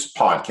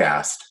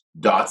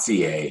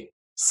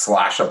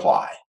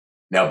leaderspodcast.ca/apply.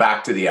 Now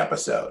back to the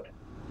episode.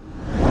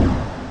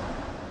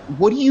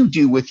 What do you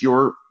do with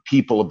your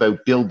people about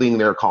building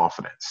their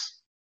confidence?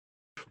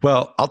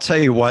 Well, I'll tell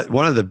you what,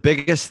 one of the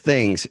biggest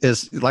things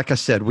is, like I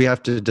said, we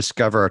have to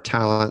discover our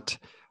talent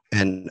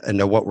and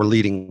know what we're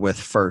leading with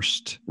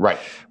first. Right.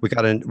 We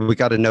got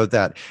to know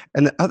that.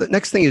 And the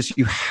next thing is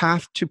you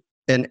have to,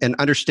 and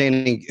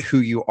understanding who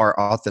you are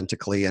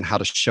authentically and how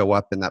to show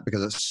up in that,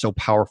 because it's so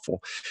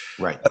powerful.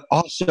 Right. But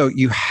also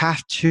you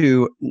have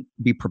to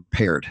be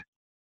prepared.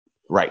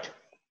 Right.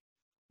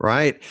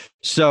 Right.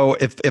 So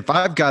if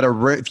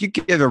you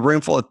give a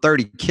room full of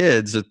 30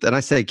 kids, and I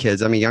say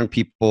kids, I mean young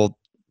people,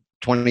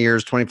 20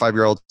 years,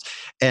 25-year-olds,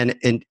 and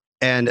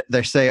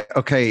they say,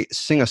 okay,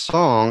 sing a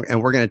song,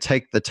 and we're going to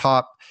take the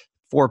top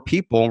 4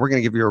 people, and we're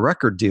going to give you a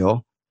record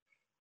deal.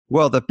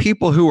 Well, the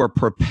people who are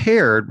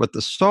prepared with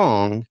the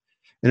song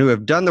and who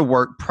have done the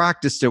work,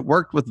 practiced it,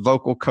 worked with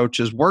vocal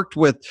coaches, worked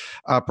with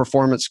a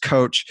performance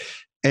coach,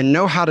 and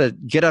know how to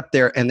get up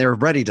there and they're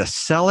ready to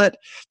sell it,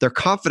 their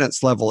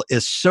confidence level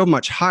is so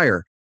much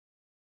higher.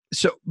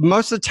 So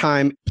most of the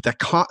time,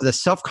 the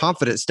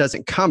self-confidence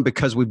doesn't come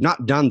because we've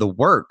not done the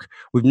work.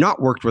 We've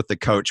not worked with the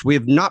coach. We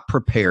have not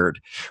prepared.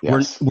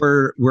 Yes.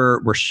 We're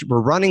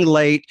running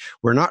late.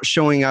 We're not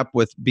showing up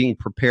with being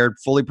prepared,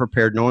 fully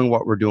prepared, knowing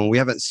what we're doing. We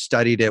haven't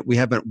studied it. We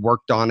haven't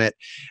worked on it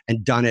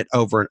and done it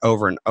over and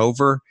over and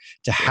over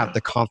to have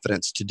the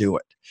confidence to do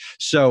it.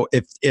 So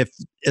if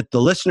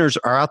the listeners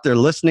are out there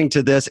listening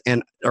to this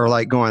and are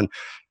like going,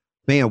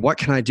 man, what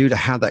can I do to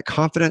have that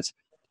confidence?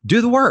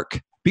 do the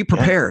work, be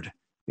prepared.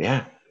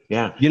 Yeah.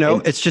 Yeah. You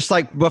know, it's just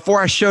like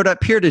before I showed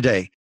up here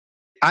today,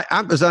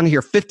 I was on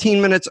here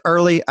 15 minutes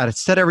early. I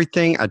said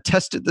everything. I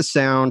tested the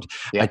sound.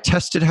 Yeah. I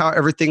tested how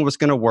everything was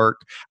going to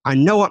work. I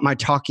know what my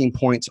talking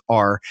points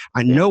are.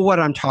 I know what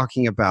I'm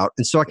talking about.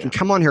 And so I can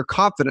come on here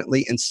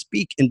confidently and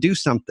speak and do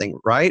something,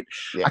 right?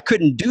 Yeah. I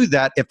couldn't do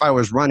that if I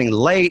was running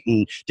late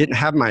and didn't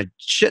have my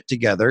shit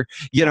together.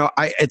 You know,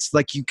 it's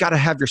like you got to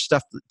have your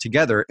stuff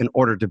together in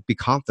order to be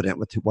confident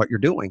with what you're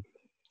doing.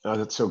 Oh,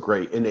 that's so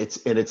great. And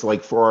it's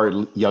like for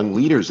our young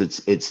leaders,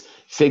 it's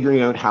figuring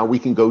out how we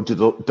can go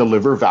to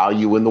deliver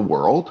value in the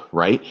world,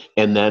 right?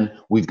 And then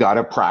we've got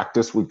to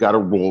practice, we've got to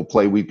role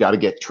play, we've got to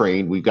get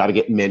trained, we've got to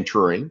get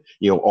mentoring,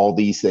 you know, all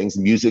these things,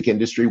 music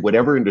industry,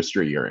 whatever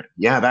industry you're in.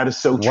 Yeah, that is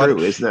so true,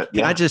 isn't it?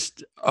 Can I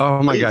just,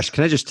 oh my gosh,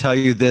 can I just tell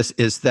you this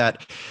is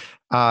that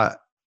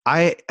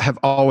I have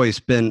always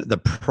been the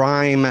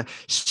prime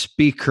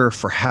speaker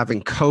for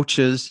having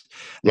coaches.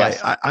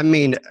 Yes. Like, I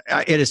mean,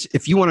 it is.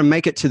 If you want to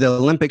make it to the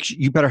Olympics,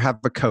 you better have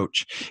a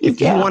coach. If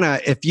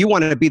you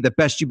want to be the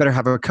best, you better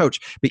have a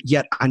coach. But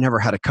yet, I never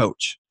had a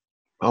coach.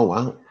 Oh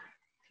wow!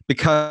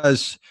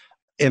 Because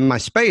in my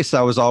space,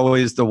 I was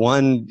always the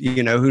one,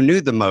 you know, who knew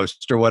the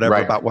most or whatever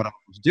about what I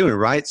was doing.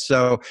 Right.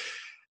 So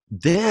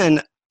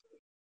then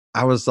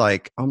I was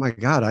like, oh my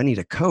God, I need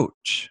a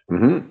coach.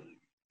 Mm-hmm.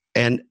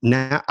 And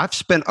now I've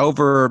spent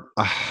over,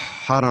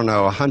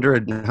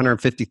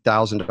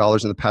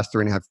 $150,000 in the past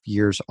 3.5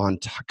 years on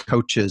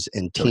coaches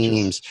and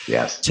teams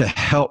to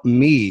help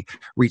me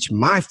reach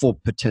my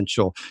full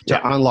potential,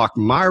 to unlock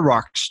my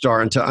rock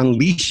star and to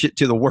unleash it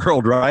to the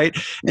world, right?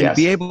 And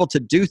be able to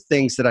do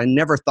things that I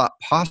never thought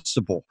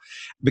possible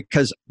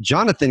because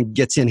Jonathan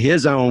gets in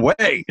his own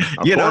way.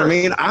 You know what I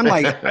mean? I'm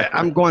like,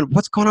 I'm going,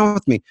 what's going on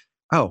with me?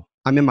 Oh,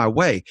 I'm in my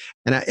way.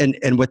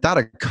 And without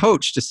a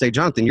coach to say,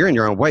 Jonathan, you're in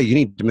your own way. You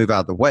need to move out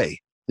of the way.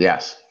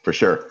 Yes, for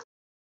sure.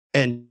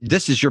 And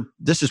this is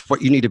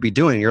what you need to be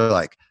doing. You're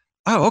like,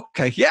 oh,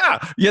 okay. Yeah.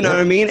 You know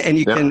what I mean? And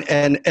you can,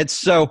 and it's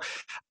so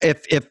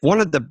if one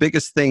of the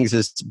biggest things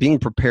is being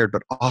prepared,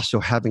 but also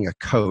having a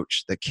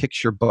coach that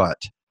kicks your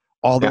butt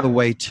all the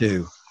way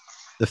to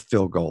the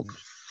field goal,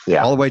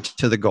 all the way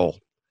to the goal.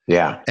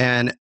 Yeah.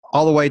 And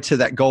all the way to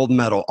that gold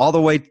medal, all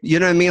the way, you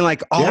know what I mean?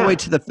 Like all the way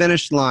to the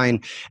finish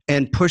line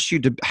and push you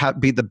to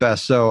be the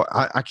best. So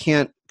I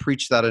can't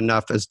preach that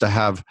enough as to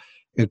have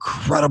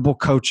incredible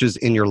coaches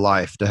in your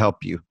life to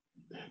help you.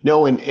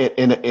 No, and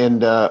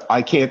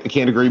I can't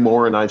agree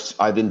more. And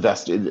I've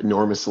invested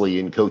enormously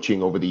in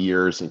coaching over the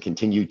years and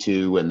continue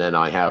to. And then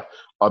I have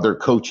other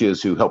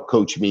coaches who help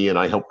coach me and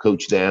I help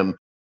coach them.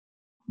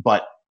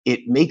 But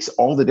it makes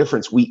all the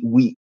difference.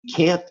 We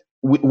can't,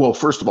 well,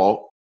 first of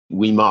all,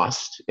 we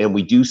must, and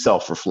we do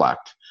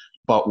self-reflect,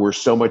 but we're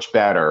so much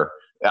better.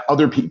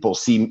 Other people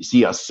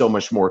see us so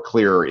much more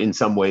clearer in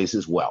some ways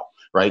as well,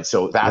 right?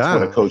 So that's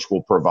what a coach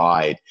will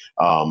provide,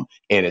 and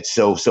it's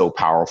so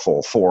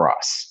powerful for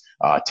us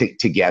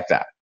to get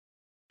that.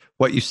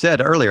 What you said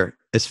earlier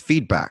is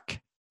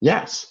feedback.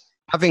 Yes.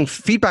 Having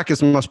feedback is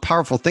the most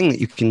powerful thing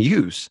that you can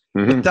use.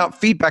 Mm-hmm. Without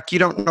feedback, you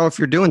don't know if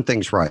you're doing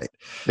things right.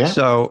 Yeah.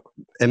 So,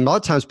 and a lot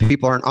of times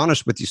people aren't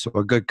honest with you. So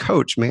a good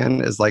coach,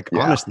 man, is like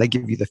honest. They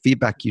give you the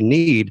feedback you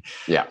need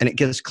and it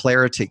gives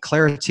clarity.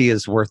 Clarity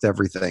is worth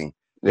everything.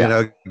 You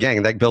know,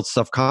 again, that builds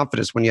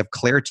self-confidence. When you have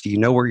clarity, you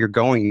know where you're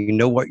going, you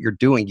know what you're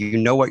doing, you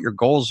know what your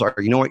goals are,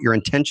 you know what your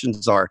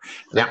intentions are.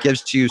 That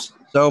gives you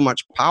so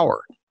much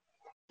power.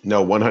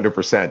 No,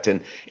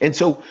 100%. And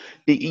so,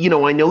 you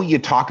know, I know you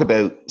talk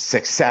about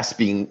success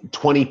being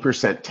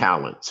 20%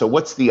 talent. So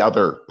what's the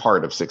other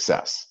part of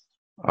success?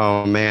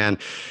 Oh, man.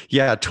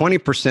 Yeah,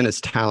 20%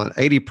 is talent.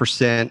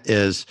 80%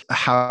 is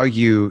how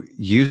you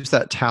use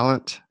that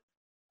talent.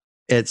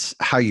 It's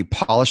how you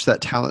polish that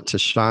talent to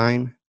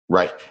shine.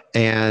 Right.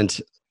 And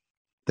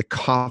the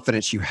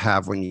confidence you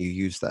have when you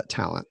use that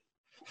talent.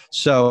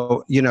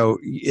 So, you know,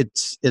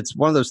 it's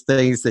one of those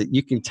things that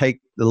you can take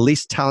the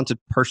least talented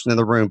person in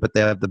the room, but they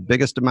have the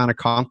biggest amount of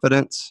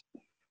confidence.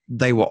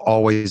 They will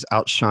always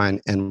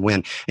outshine and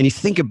win. And you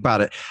think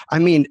about it. I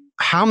mean,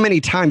 how many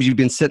times you've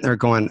been sitting there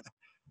going,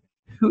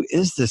 who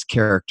is this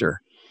character?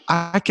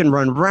 I can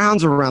run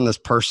rounds around this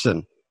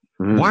person.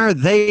 Mm. Why are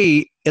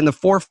they in the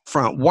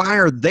forefront? Why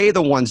are they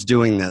the ones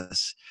doing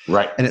this?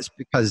 Right. And it's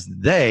because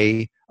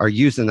they are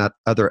using that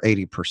other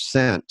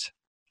 80%.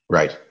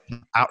 Right.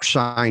 To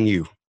outshine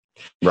you.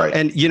 Right.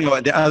 And, you know,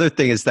 the other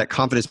thing is that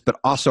confidence, but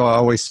also I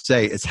always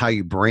say it's how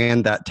you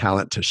brand that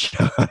talent to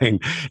shine.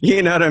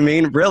 You know what I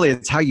mean? Really,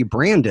 it's how you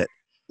brand it.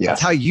 Yes.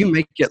 It's how you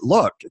make it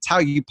look. It's how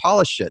you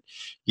polish it.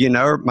 You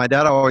know, my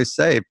dad always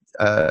say,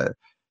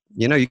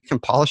 you know, you can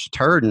polish a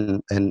turd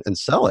and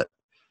sell it.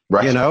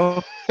 Right. You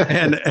know,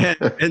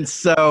 and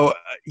so,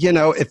 you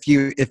know, if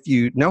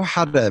you know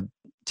how to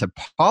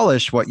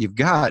polish what you've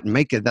got and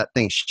make it that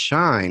thing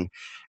shine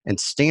and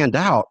stand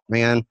out,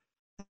 man,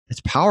 it's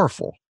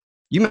powerful.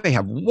 You may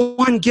have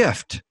one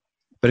gift,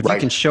 but if you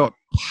can show up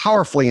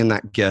powerfully in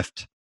that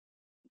gift,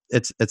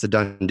 it's a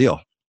done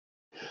deal.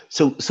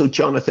 So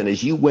Jonathan,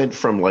 as you went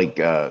from like,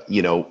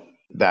 you know,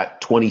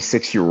 that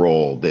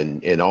 26-year-old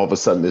and all of a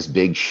sudden this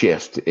big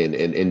shift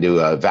into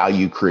a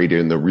value creator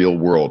in the real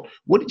world?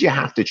 What did you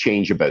have to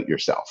change about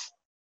yourself?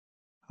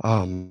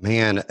 Oh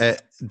man,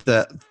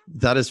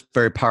 that is a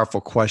very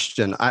powerful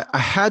question. I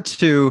had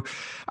to,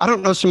 I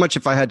don't know so much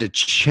if I had to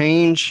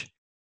change.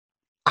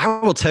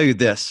 I will tell you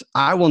this.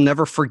 I will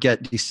never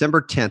forget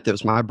December 10th. It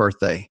was my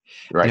birthday.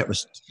 Right. And it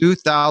was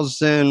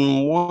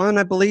 2001,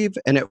 I believe.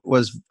 And it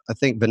was, I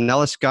think,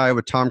 Vanilla Sky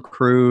with Tom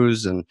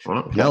Cruise and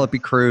Penelope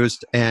Cruz.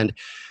 And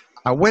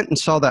I went and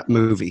saw that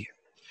movie.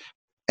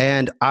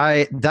 And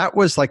that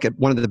was like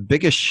one of the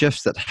biggest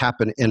shifts that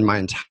happened in my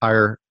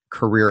entire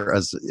career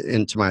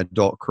into my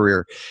adult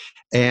career.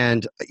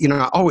 And,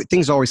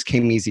 things always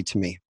came easy to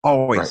me,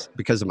 always,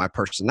 because of my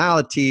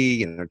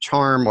personality,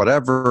 charm,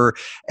 whatever.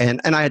 And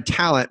I had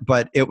talent,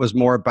 but it was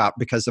more about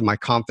because of my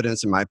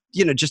confidence and my,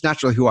 just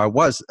naturally who I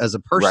was as a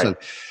person.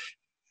 Right.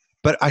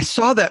 But I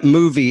saw that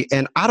movie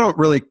and I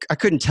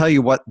couldn't tell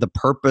you what the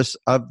purpose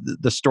of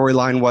the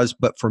storyline was.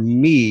 But for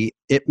me,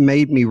 it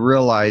made me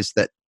realize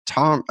that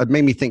it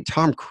made me think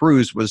Tom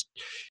Cruise was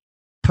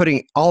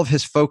putting all of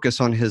his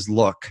focus on his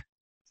look.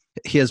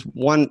 He has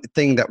one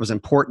thing that was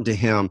important to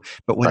him,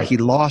 but when he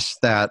lost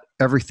that,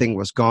 everything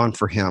was gone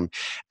for him.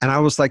 And I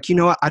was like,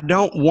 what? I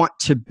don't want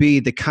to be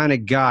the kind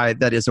of guy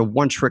that is a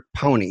one-trick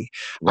pony.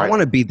 Right. I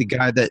want to be the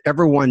guy that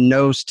everyone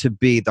knows to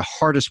be the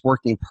hardest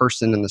working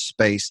person in the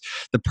space,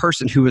 the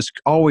person who is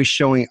always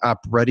showing up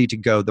ready to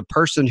go, the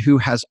person who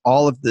has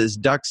all of his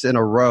ducks in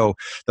a row,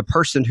 the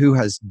person who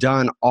has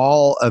done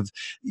all of,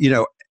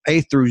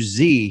 A through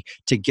Z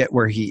to get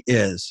where he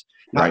is.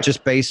 Not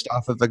just based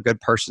off of a good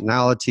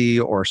personality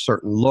or a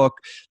certain look,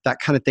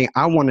 that kind of thing.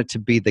 I wanted to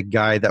be the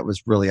guy that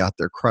was really out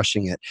there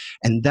crushing it.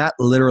 And that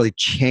literally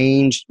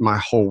changed my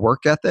whole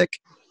work ethic.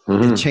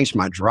 Mm-hmm. It changed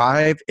my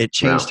drive. It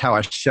changed how I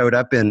showed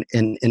up in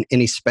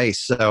any space.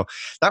 So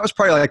that was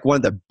probably like one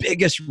of the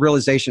biggest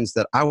realizations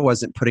that I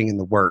wasn't putting in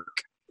the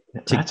work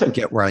to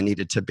get where I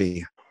needed to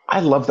be. I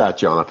love that,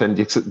 Jonathan,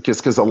 just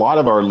because a lot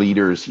of our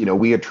leaders,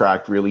 we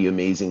attract really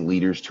amazing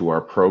leaders to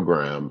our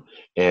program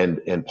and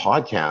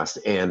podcast,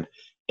 and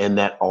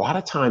that a lot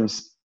of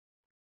times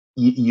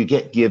you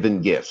get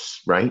given gifts,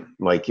 right?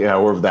 Like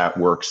however that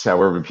works,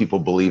 however people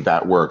believe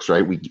that works,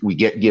 right? We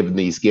get given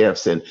these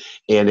gifts, and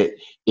it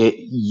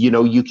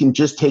you can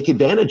just take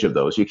advantage of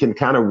those. You can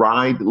kind of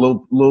ride a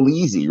little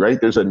easy,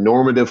 right? There's a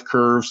normative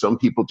curve. Some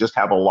people just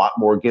have a lot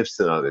more gifts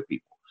than other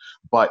people,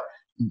 but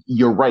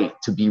you're right,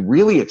 to be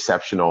really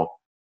exceptional,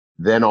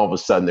 then all of a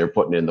sudden they're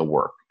putting in the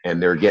work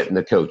and they're getting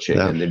the coaching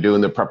and they're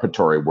doing the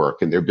preparatory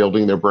work and they're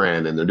building their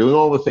brand and they're doing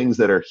all the things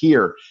that are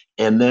here.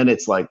 And then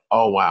it's like,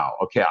 oh, wow,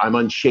 okay, I'm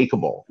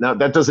unshakable. Now,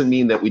 that doesn't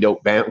mean that we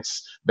don't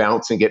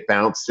bounce and get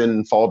bounced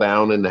and fall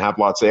down and have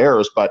lots of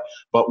errors, but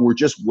we're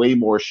just way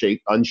more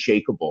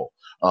unshakable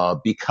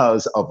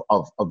because of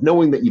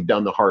knowing that you've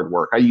done the hard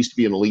work. I used to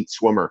be an elite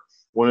swimmer.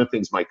 One of the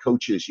things my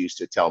coaches used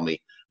to tell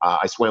me,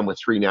 I swam with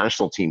 3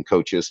 national team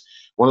coaches.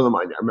 One of them,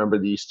 I remember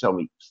they used to tell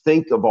me,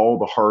 think of all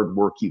the hard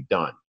work you've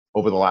done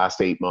over the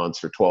last 8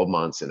 months or 12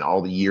 months and all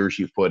the years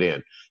you've put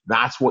in.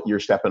 That's what you're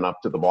stepping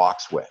up to the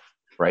blocks with,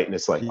 right? And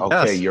it's like,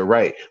 okay, you're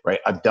right?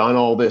 I've done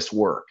all this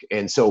work.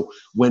 And so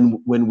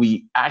when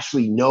we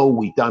actually know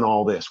we've done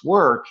all this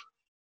work,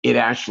 it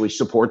actually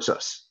supports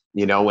us,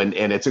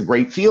 and it's a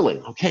great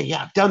feeling. Okay,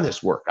 yeah, I've done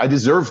this work. I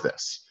deserve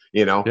this,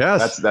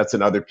 Yes. That's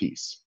another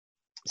piece.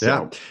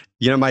 So.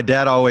 Yeah. My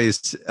dad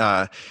always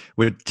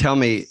would tell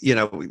me,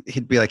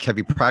 he'd be like, have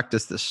you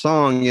practiced this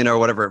song,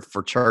 whatever,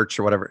 for church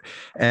or whatever.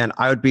 And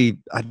I'd be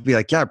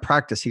like, yeah, I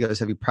practiced. He goes,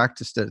 have you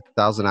practiced it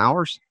 1,000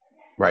 hours?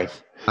 Right.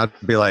 I'd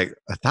be like,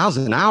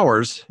 1,000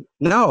 hours?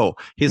 No.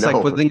 He's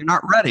like, well, then you're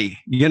not ready.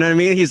 You know what I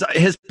mean?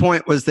 His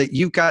point was that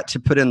you've got to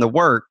put in the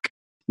work.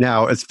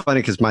 Now, it's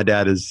funny because my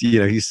dad is,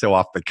 he's so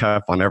off the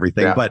cuff on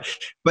everything, but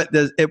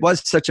it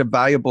was such a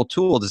valuable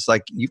tool. It's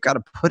like, you've got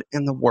to put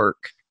in the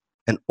work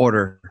in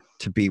order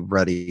to be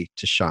ready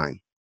to shine.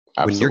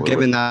 Absolutely. When you're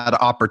given that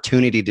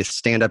opportunity to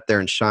stand up there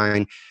and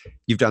shine,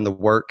 you've done the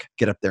work,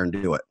 get up there and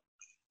do it.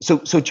 So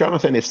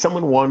Jonathan, if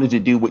someone wanted to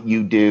do what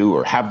you do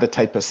or have the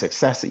type of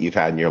success that you've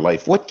had in your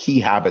life, what key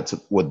habits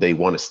would they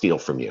want to steal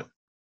from you?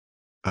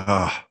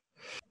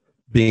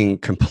 Being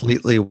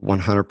completely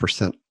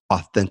 100%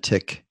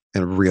 authentic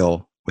and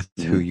real with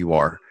who you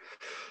are.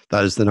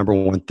 That is the number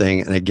one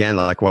thing. And again,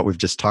 like what we've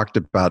just talked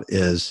about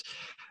is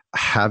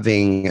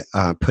having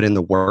put in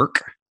the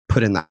work,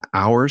 put in the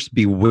hours,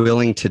 be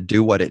willing to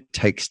do what it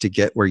takes to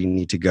get where you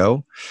need to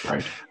go.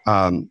 Right.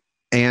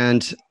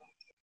 And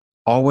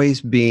always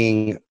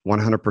being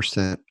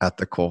 100%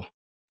 ethical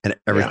in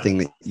everything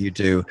that you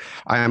do.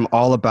 I am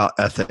all about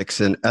ethics,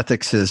 and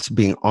ethics is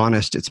being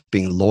honest. It's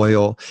being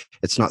loyal.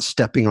 It's not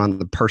stepping on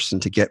the person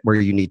to get where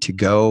you need to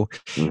go.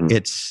 Mm-hmm.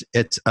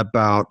 It's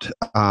about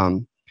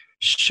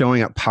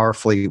showing up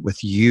powerfully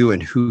with you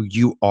and who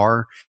you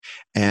are.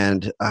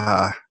 And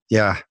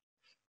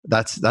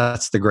that's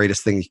the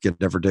greatest thing you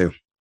could ever do.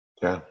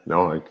 Yeah,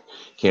 no, I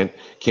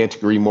can't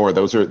agree more.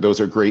 Those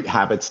are great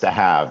habits to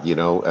have.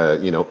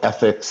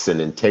 Ethics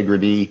and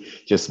integrity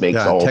just makes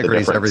Yeah, all the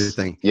integrity is difference.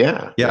 everything.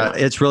 Yeah, Yeah,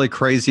 it's really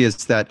crazy.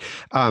 Is that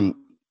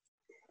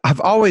I've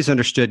always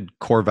understood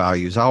core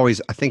values. I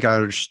think I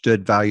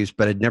understood values,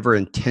 but I'd never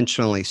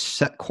intentionally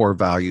set core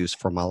values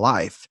for my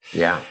life.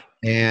 yeah.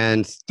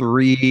 And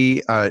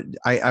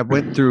I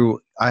went through,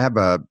 I have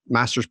a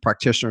master's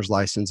practitioner's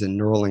license in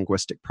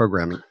neurolinguistic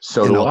programming,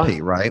 So do NLP, I.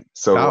 right?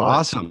 So do I.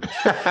 Awesome.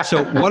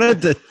 So one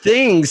of the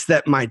things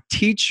that my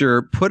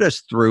teacher put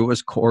us through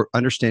was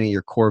understanding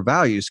your core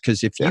values.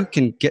 Because if you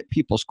can get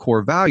people's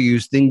core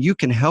values, then you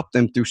can help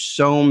them through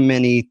so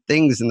many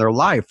things in their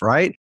life,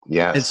 right?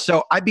 Yes. And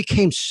so I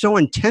became so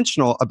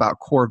intentional about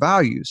core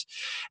values.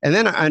 And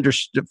then I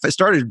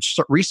started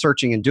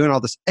researching and doing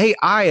all this.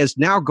 AI is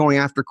now going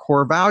after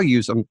core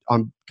values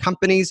on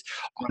companies,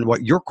 on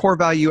what your core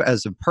value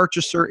as a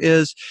purchaser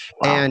is.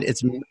 Wow. And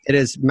it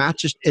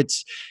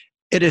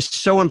is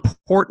so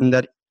important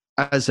that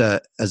as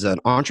an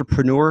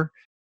entrepreneur,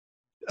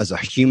 as a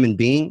human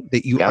being,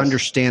 that you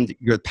understand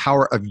your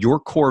power of your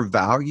core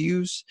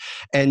values.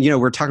 And,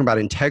 we're talking about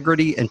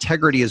integrity.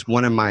 Integrity is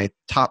one of my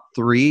top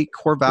 3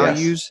 core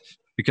values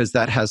because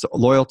that has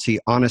loyalty,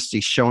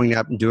 honesty, showing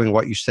up and doing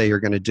what you say you're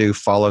going to do,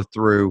 follow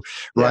through,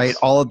 right? Yes.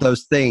 All of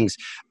those things.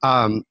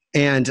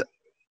 And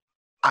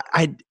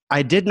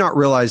I did not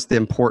realize the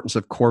importance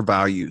of core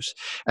values.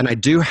 And I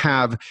do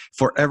have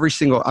for every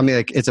single,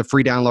 it's a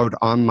free download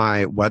on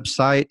my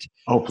website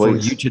for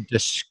you to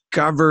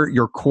discover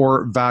your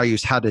core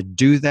values, how to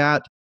do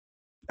that,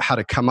 how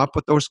to come up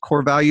with those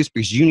core values,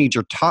 because you need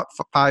your top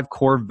 5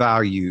 core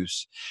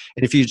values.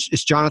 And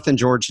it's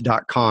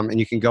jonathangeorge.com, and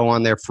you can go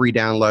on there, free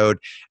download,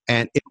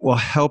 and it will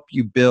help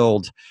you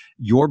build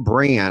your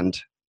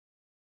brand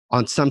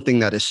on something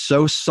that is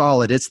so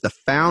solid. It's the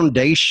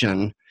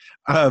foundation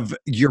of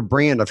your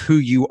brand, of who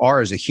you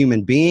are as a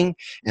human being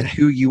and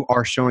who you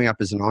are showing up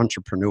as an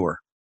entrepreneur.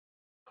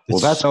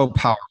 That's so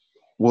powerful.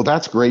 Well,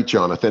 that's great,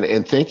 Jonathan.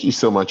 And thank you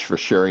so much for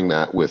sharing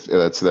that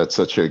that's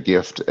such a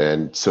gift.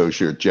 And so is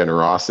your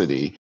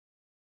generosity,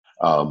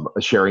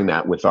 sharing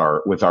that with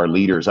our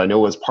leaders. I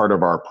know as part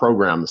of our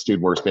program, the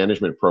Student Works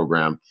Management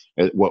Program,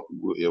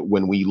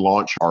 when we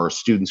launch our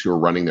students who are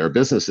running their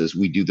businesses,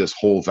 we do this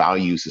whole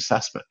values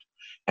assessment.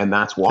 And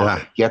that's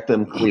why. Get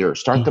them clear.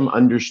 Start them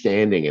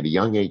understanding at a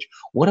young age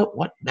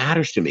what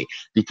matters to me.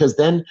 Because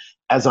then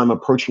as I'm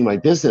approaching my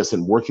business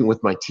and working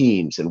with my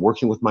teams and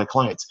working with my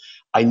clients,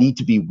 I need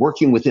to be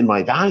working within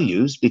my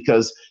values,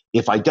 because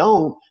if I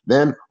don't,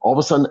 then all of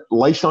a sudden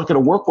life's not going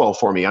to work well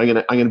for me. I'm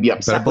going to be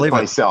upset with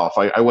myself.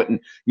 I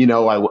wouldn't,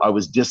 I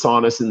was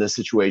dishonest in this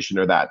situation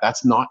or that.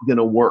 That's not going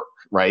to work,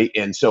 right?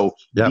 And so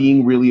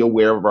being really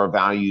aware of our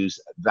values,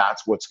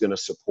 that's what's going to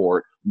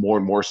support more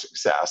and more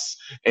success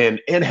and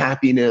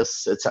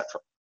happiness, etc.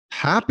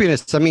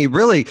 Happiness.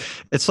 Really,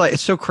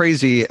 it's so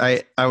crazy.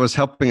 I was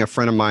helping a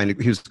friend of mine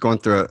who was going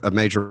through a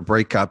major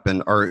breakup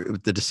or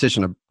the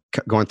decision of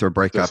going through a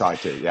breakup.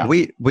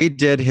 We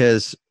did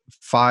his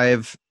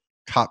 5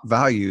 top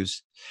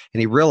values,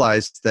 and he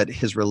realized that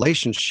his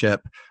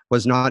relationship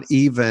was not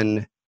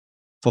even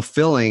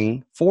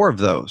fulfilling 4 of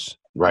those.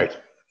 Right.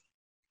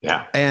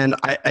 Yeah. And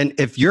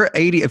if you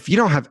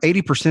don't have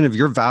 80% of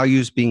your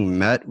values being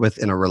met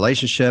within a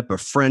relationship, a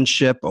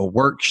friendship, a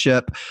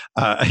workship,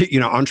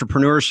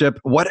 entrepreneurship,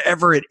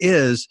 whatever it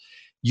is,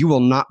 you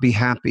will not be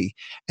happy.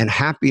 And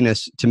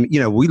happiness, to me,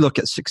 we look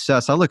at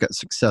success. I look at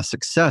success.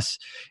 Success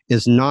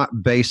is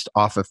not based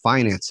off of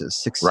finances.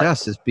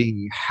 Success is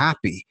being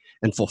happy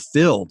and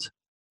fulfilled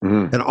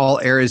in all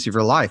areas of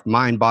your life,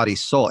 mind, body,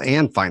 soul,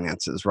 and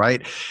finances,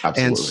 right?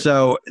 Absolutely. And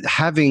so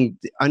having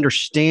the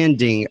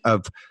understanding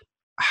of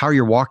how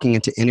you're walking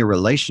into any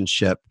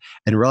relationship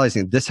and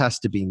realizing this has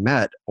to be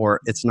met or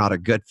it's not a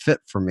good fit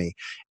for me.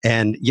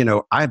 And,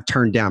 I've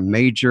turned down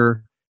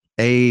major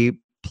A+,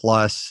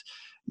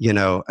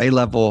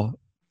 A-level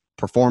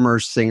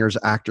performers, singers,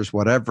 actors,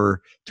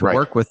 whatever, to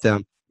work with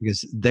them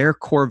because their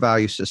core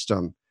value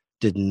system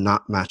did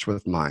not match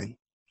with mine.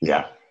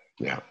 Yeah.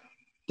 Yeah.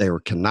 They were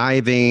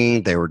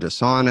conniving. They were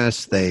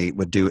dishonest. They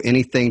would do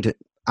anything to,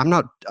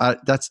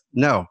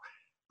 no.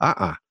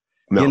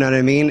 You know what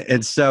I mean?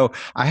 And so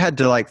I had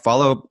to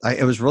follow.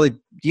 It was really,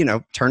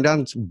 turn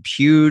down some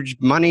huge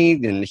money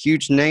and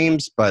huge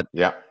names, but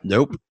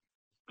nope.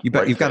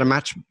 You've got to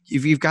match.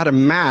 You've got to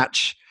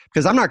match,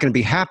 because I'm not going to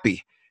be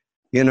happy.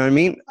 You know what I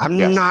mean?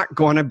 I'm not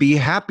going to be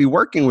happy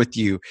working with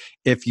you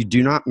if you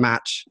do not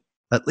match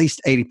at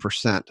least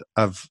 80%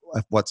 of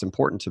what's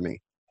important to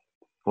me.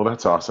 Well,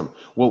 that's awesome.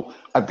 Well,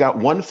 I've got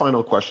one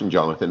final question,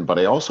 Jonathan, but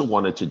I also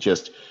wanted to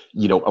just,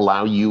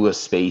 allow you a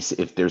space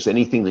if there's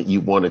anything that you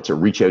wanted to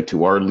reach out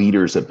to our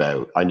leaders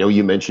about. I know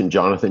you mentioned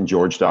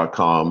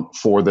jonathangeorge.com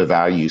for the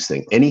values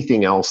thing.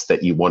 Anything else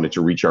that you wanted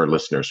to reach our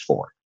listeners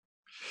for?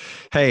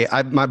 Hey,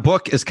 my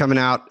book is coming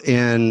out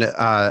in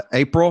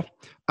April.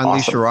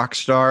 Unleash Your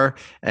Rockstar.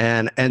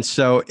 And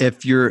so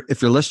if your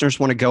listeners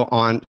want to go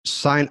on,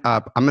 sign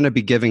up. I'm going to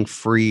be giving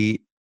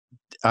free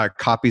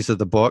copies of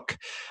the book,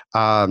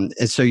 and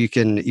so you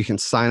can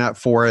sign up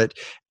for it.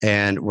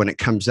 And when it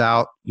comes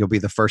out, you'll be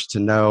the first to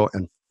know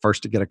and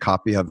first to get a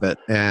copy of it.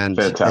 And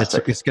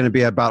it's going to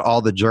be about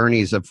all the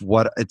journeys of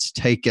what it's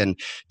taken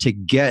to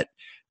get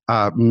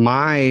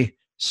my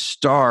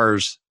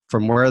stars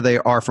from where they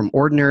are, from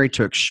ordinary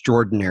to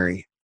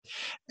extraordinary.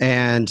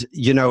 And,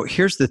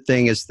 here's the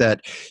thing is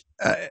that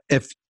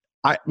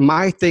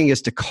my thing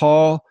is to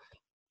call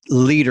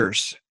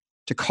leaders,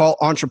 to call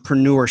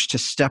entrepreneurs to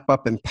step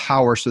up in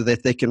power so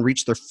that they can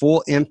reach their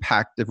full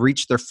impact, to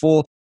reach their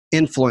full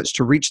influence,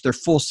 to reach their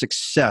full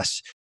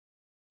success.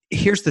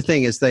 Here's the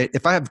thing is that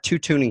if I have 2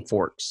 tuning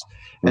forks,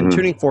 and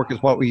tuning fork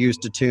is what we use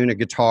to tune a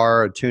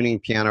guitar, a tuning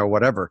piano, or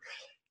whatever,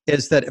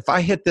 is that if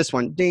I hit this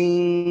one,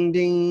 ding,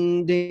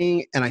 ding,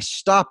 ding, and I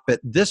stop it,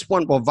 this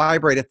one will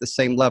vibrate at the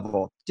same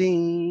level,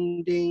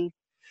 ding, ding.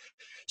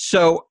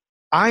 So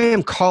I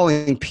am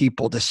calling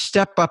people to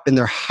step up in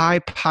their high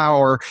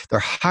power, their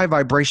high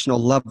vibrational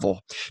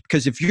level.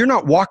 Because if you're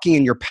not walking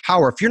in your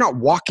power, if you're not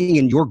walking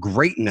in your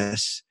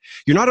greatness,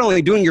 you're not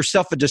only doing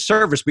yourself a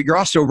disservice, but you're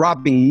also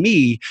robbing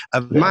me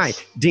of my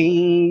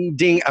ding,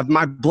 ding, of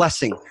my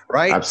blessing,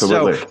 right?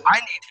 Absolutely. So I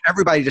need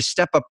everybody to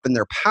step up in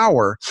their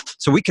power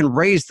so we can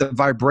raise the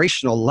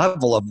vibrational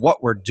level of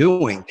what we're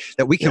doing,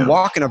 that we can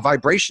walk in a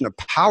vibration of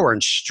power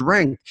and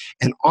strength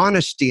and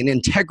honesty and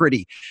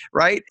integrity,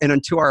 right? And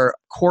into our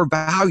core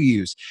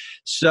values.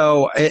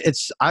 So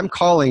I'm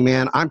calling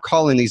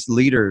these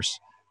leaders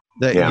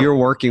that you're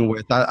working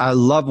with. I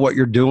love what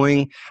you're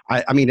doing.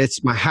 I mean,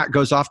 my hat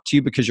goes off to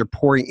you because you're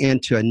pouring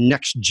into a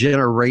next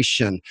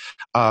generation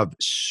of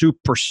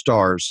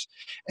superstars.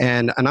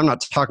 And I'm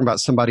not talking about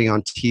somebody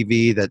on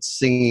TV that's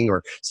singing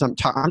I'm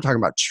talking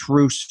about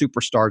true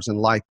superstars in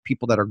life,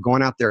 people that are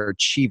going out there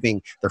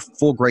achieving their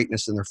full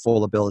greatness and their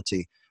full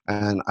ability.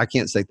 And I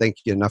can't say thank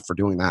you enough for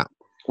doing that.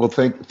 Well,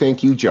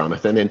 thank you,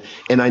 Jonathan.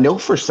 And I know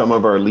for some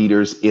of our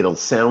leaders, it'll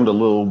sound a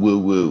little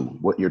woo-woo,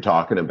 what you're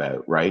talking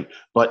about, right?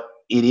 But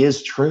it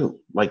is true.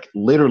 Like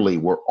literally,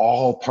 we're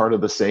all part of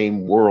the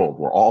same world.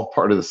 We're all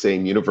part of the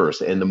same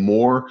universe. And the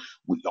more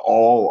we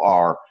all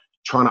are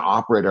trying to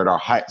operate at our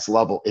highest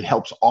level, it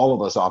helps all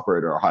of us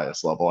operate at our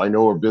highest level. I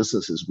know our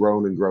business has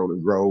grown and grown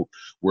and grown.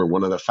 We're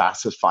one of the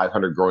fastest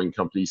 500 growing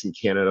companies in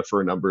Canada for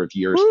a number of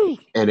years. Woo!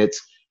 And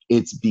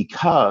it's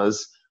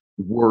because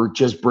we're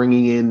just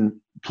bringing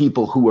in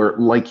people who are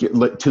like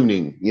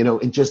tuning,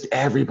 and just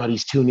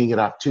everybody's tuning it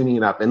up.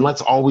 And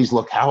let's always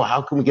look,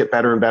 how can we get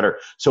better and better?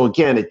 So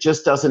again, it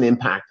just doesn't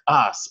impact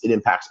us. It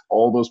impacts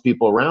all those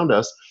people around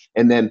us.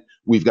 And then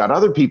we've got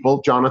other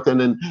people,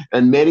 Jonathan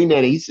and many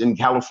in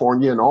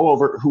California and all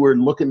over, who are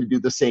looking to do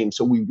the same.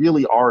 So we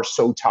really are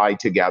so tied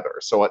together.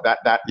 So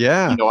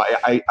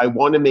I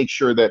want to make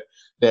sure that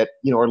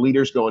our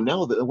leaders go,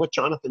 no, what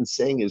Jonathan's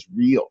saying is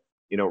real.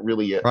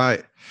 Really is.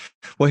 Right.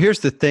 Well, here's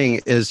the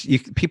thing is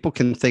people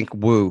can think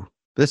woo.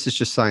 This is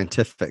just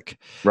scientific.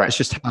 Right. It's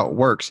just how it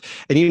works.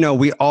 And,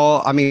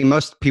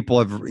 most people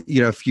have,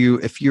 if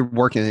you're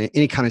working in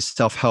any kind of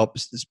self-help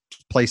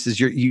places,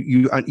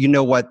 you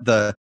know what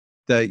the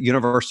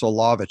universal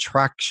law of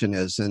attraction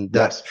is, and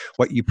that's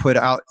what you put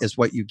out is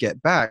what you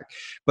get back.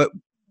 But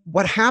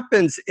what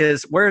happens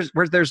is where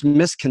there's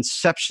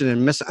misconception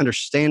and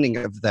misunderstanding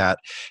of that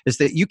is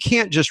that you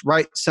can't just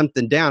write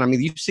something down. I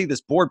mean, you see this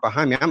board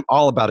behind me. I'm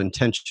all about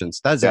intentions.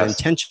 That's an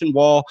intention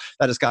wall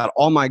that has got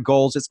all my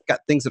goals. It's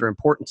got things that are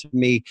important to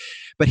me.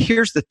 But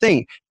here's the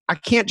thing. I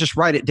can't just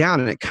write it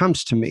down and it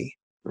comes to me.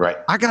 Right.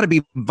 I got to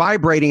be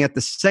vibrating at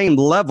the same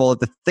level of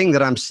the thing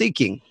that I'm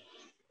seeking.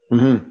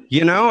 Mm-hmm.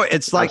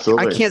 It's like,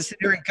 absolutely. I can't sit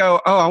here and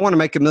go, I want to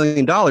make $1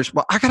 million.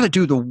 Well, I got to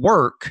do the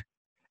work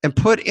and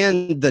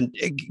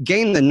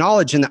gain the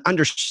knowledge and the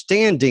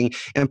understanding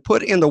and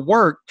put in the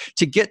work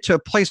to get to a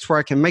place where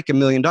I can make $1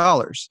 million.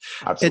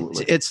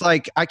 Absolutely. It's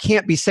like, I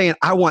can't be saying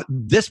I want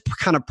this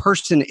kind of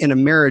person in a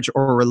marriage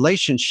or a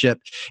relationship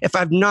if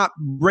I'm not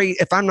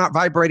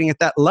vibrating at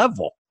that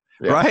level.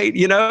 Yeah. Right.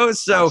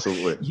 So,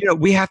 absolutely.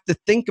 We have to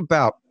think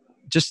about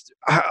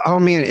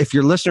if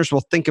your listeners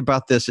will think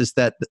about this, is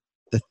that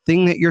the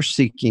thing that you're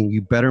seeking,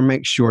 you better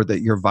make sure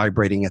that you're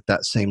vibrating at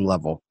that same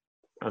level.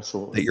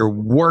 Absolutely. That you're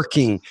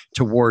working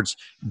towards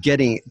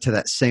getting to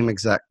that same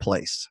exact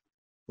place.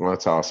 Well,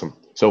 that's awesome.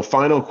 So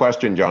final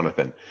question,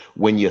 Jonathan.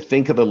 When you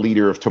think of the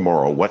leader of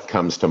tomorrow, what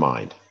comes to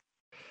mind?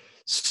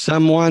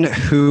 Someone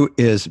who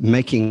is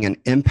making an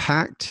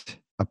impact,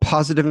 a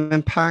positive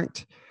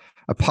impact,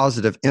 a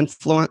positive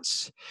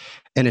influence,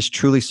 and is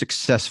truly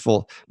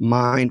successful,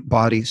 mind,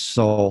 body,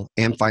 soul,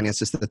 and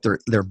finances, that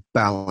they're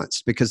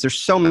balanced. Because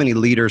there's so many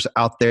leaders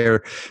out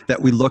there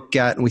that we look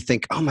at and we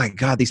think, oh my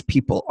God, these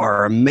people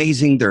are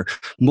amazing. They're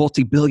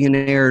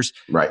multi-billionaires,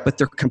 right? But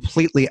they're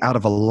completely out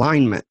of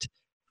alignment.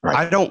 Right.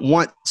 I don't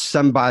want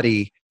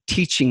somebody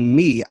teaching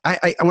me.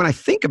 When I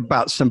think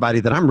about somebody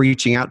that I'm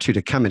reaching out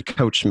to come and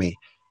coach me,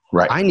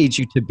 right, I need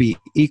you to be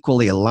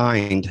equally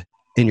aligned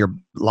in your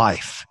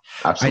life.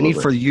 Absolutely. I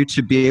need for you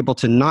to be able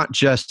to not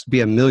just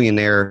be a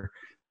millionaire.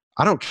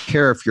 I don't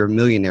care if you're a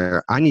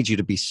millionaire. I need you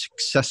to be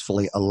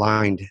successfully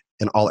aligned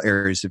in all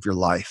areas of your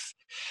life.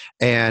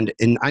 And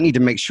I need to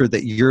make sure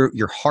that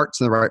your heart's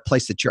in the right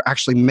place, that you're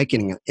actually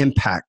making an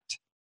impact,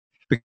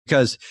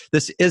 because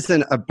this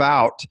isn't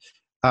about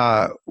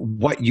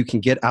what you can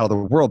get out of the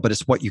world, but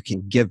it's what you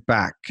can give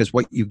back, because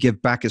what you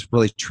give back is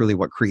really truly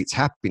what creates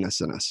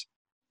happiness in us.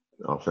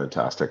 Oh,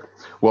 fantastic.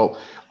 Well,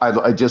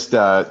 I just,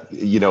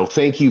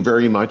 thank you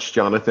very much,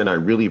 Jonathan. I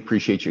really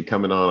appreciate you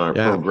coming on our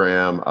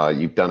program.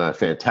 You've done a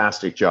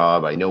fantastic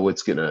job. I know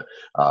it's going to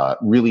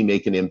really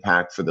make an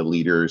impact for the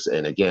leaders.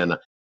 And again,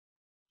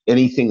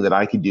 anything that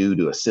I could do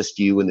to assist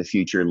you in the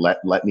future,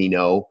 let me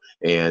know.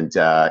 And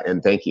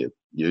thank you.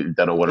 You've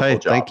done a wonderful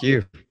job. Thank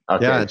you.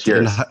 Okay,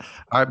 cheers.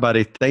 All right,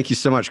 buddy. Thank you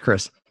so much,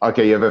 Chris.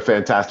 Okay, you have a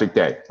fantastic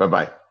day.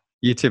 Bye-bye.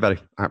 You too, buddy.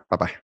 All right,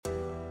 bye-bye.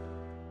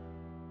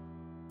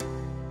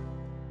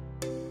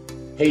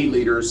 Hey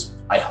leaders,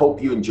 I hope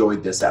you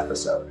enjoyed this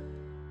episode.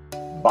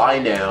 By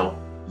now,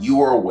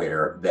 you are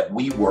aware that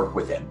we work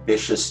with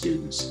ambitious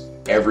students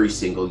every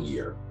single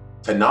year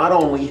to not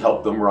only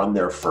help them run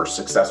their first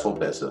successful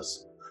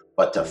business,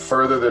 but to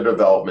further their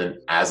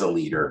development as a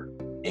leader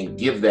and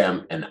give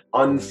them an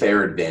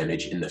unfair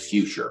advantage in the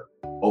future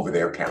over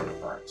their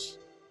counterparts.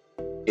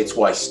 It's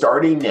why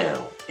starting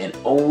now and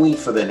only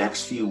for the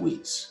next few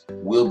weeks,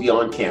 we'll be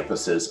on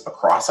campuses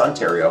across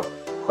Ontario,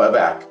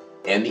 Quebec,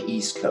 and the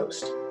East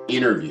Coast,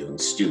 interviewing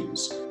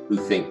students who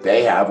think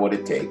they have what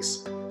it takes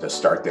to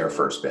start their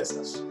first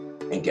business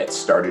and get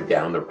started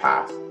down their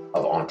path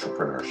of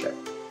entrepreneurship.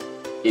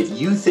 If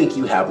you think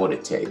you have what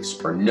it takes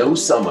or know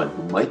someone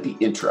who might be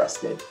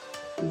interested,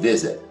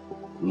 visit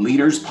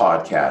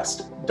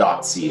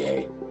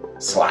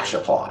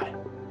leaderspodcast.ca/apply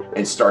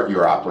and start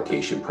your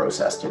application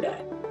process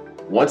today.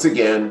 Once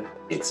again,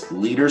 it's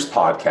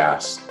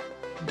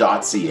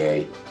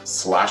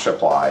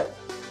leaderspodcast.ca/apply,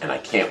 and I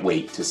can't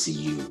wait to see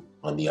you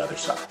on the other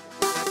side.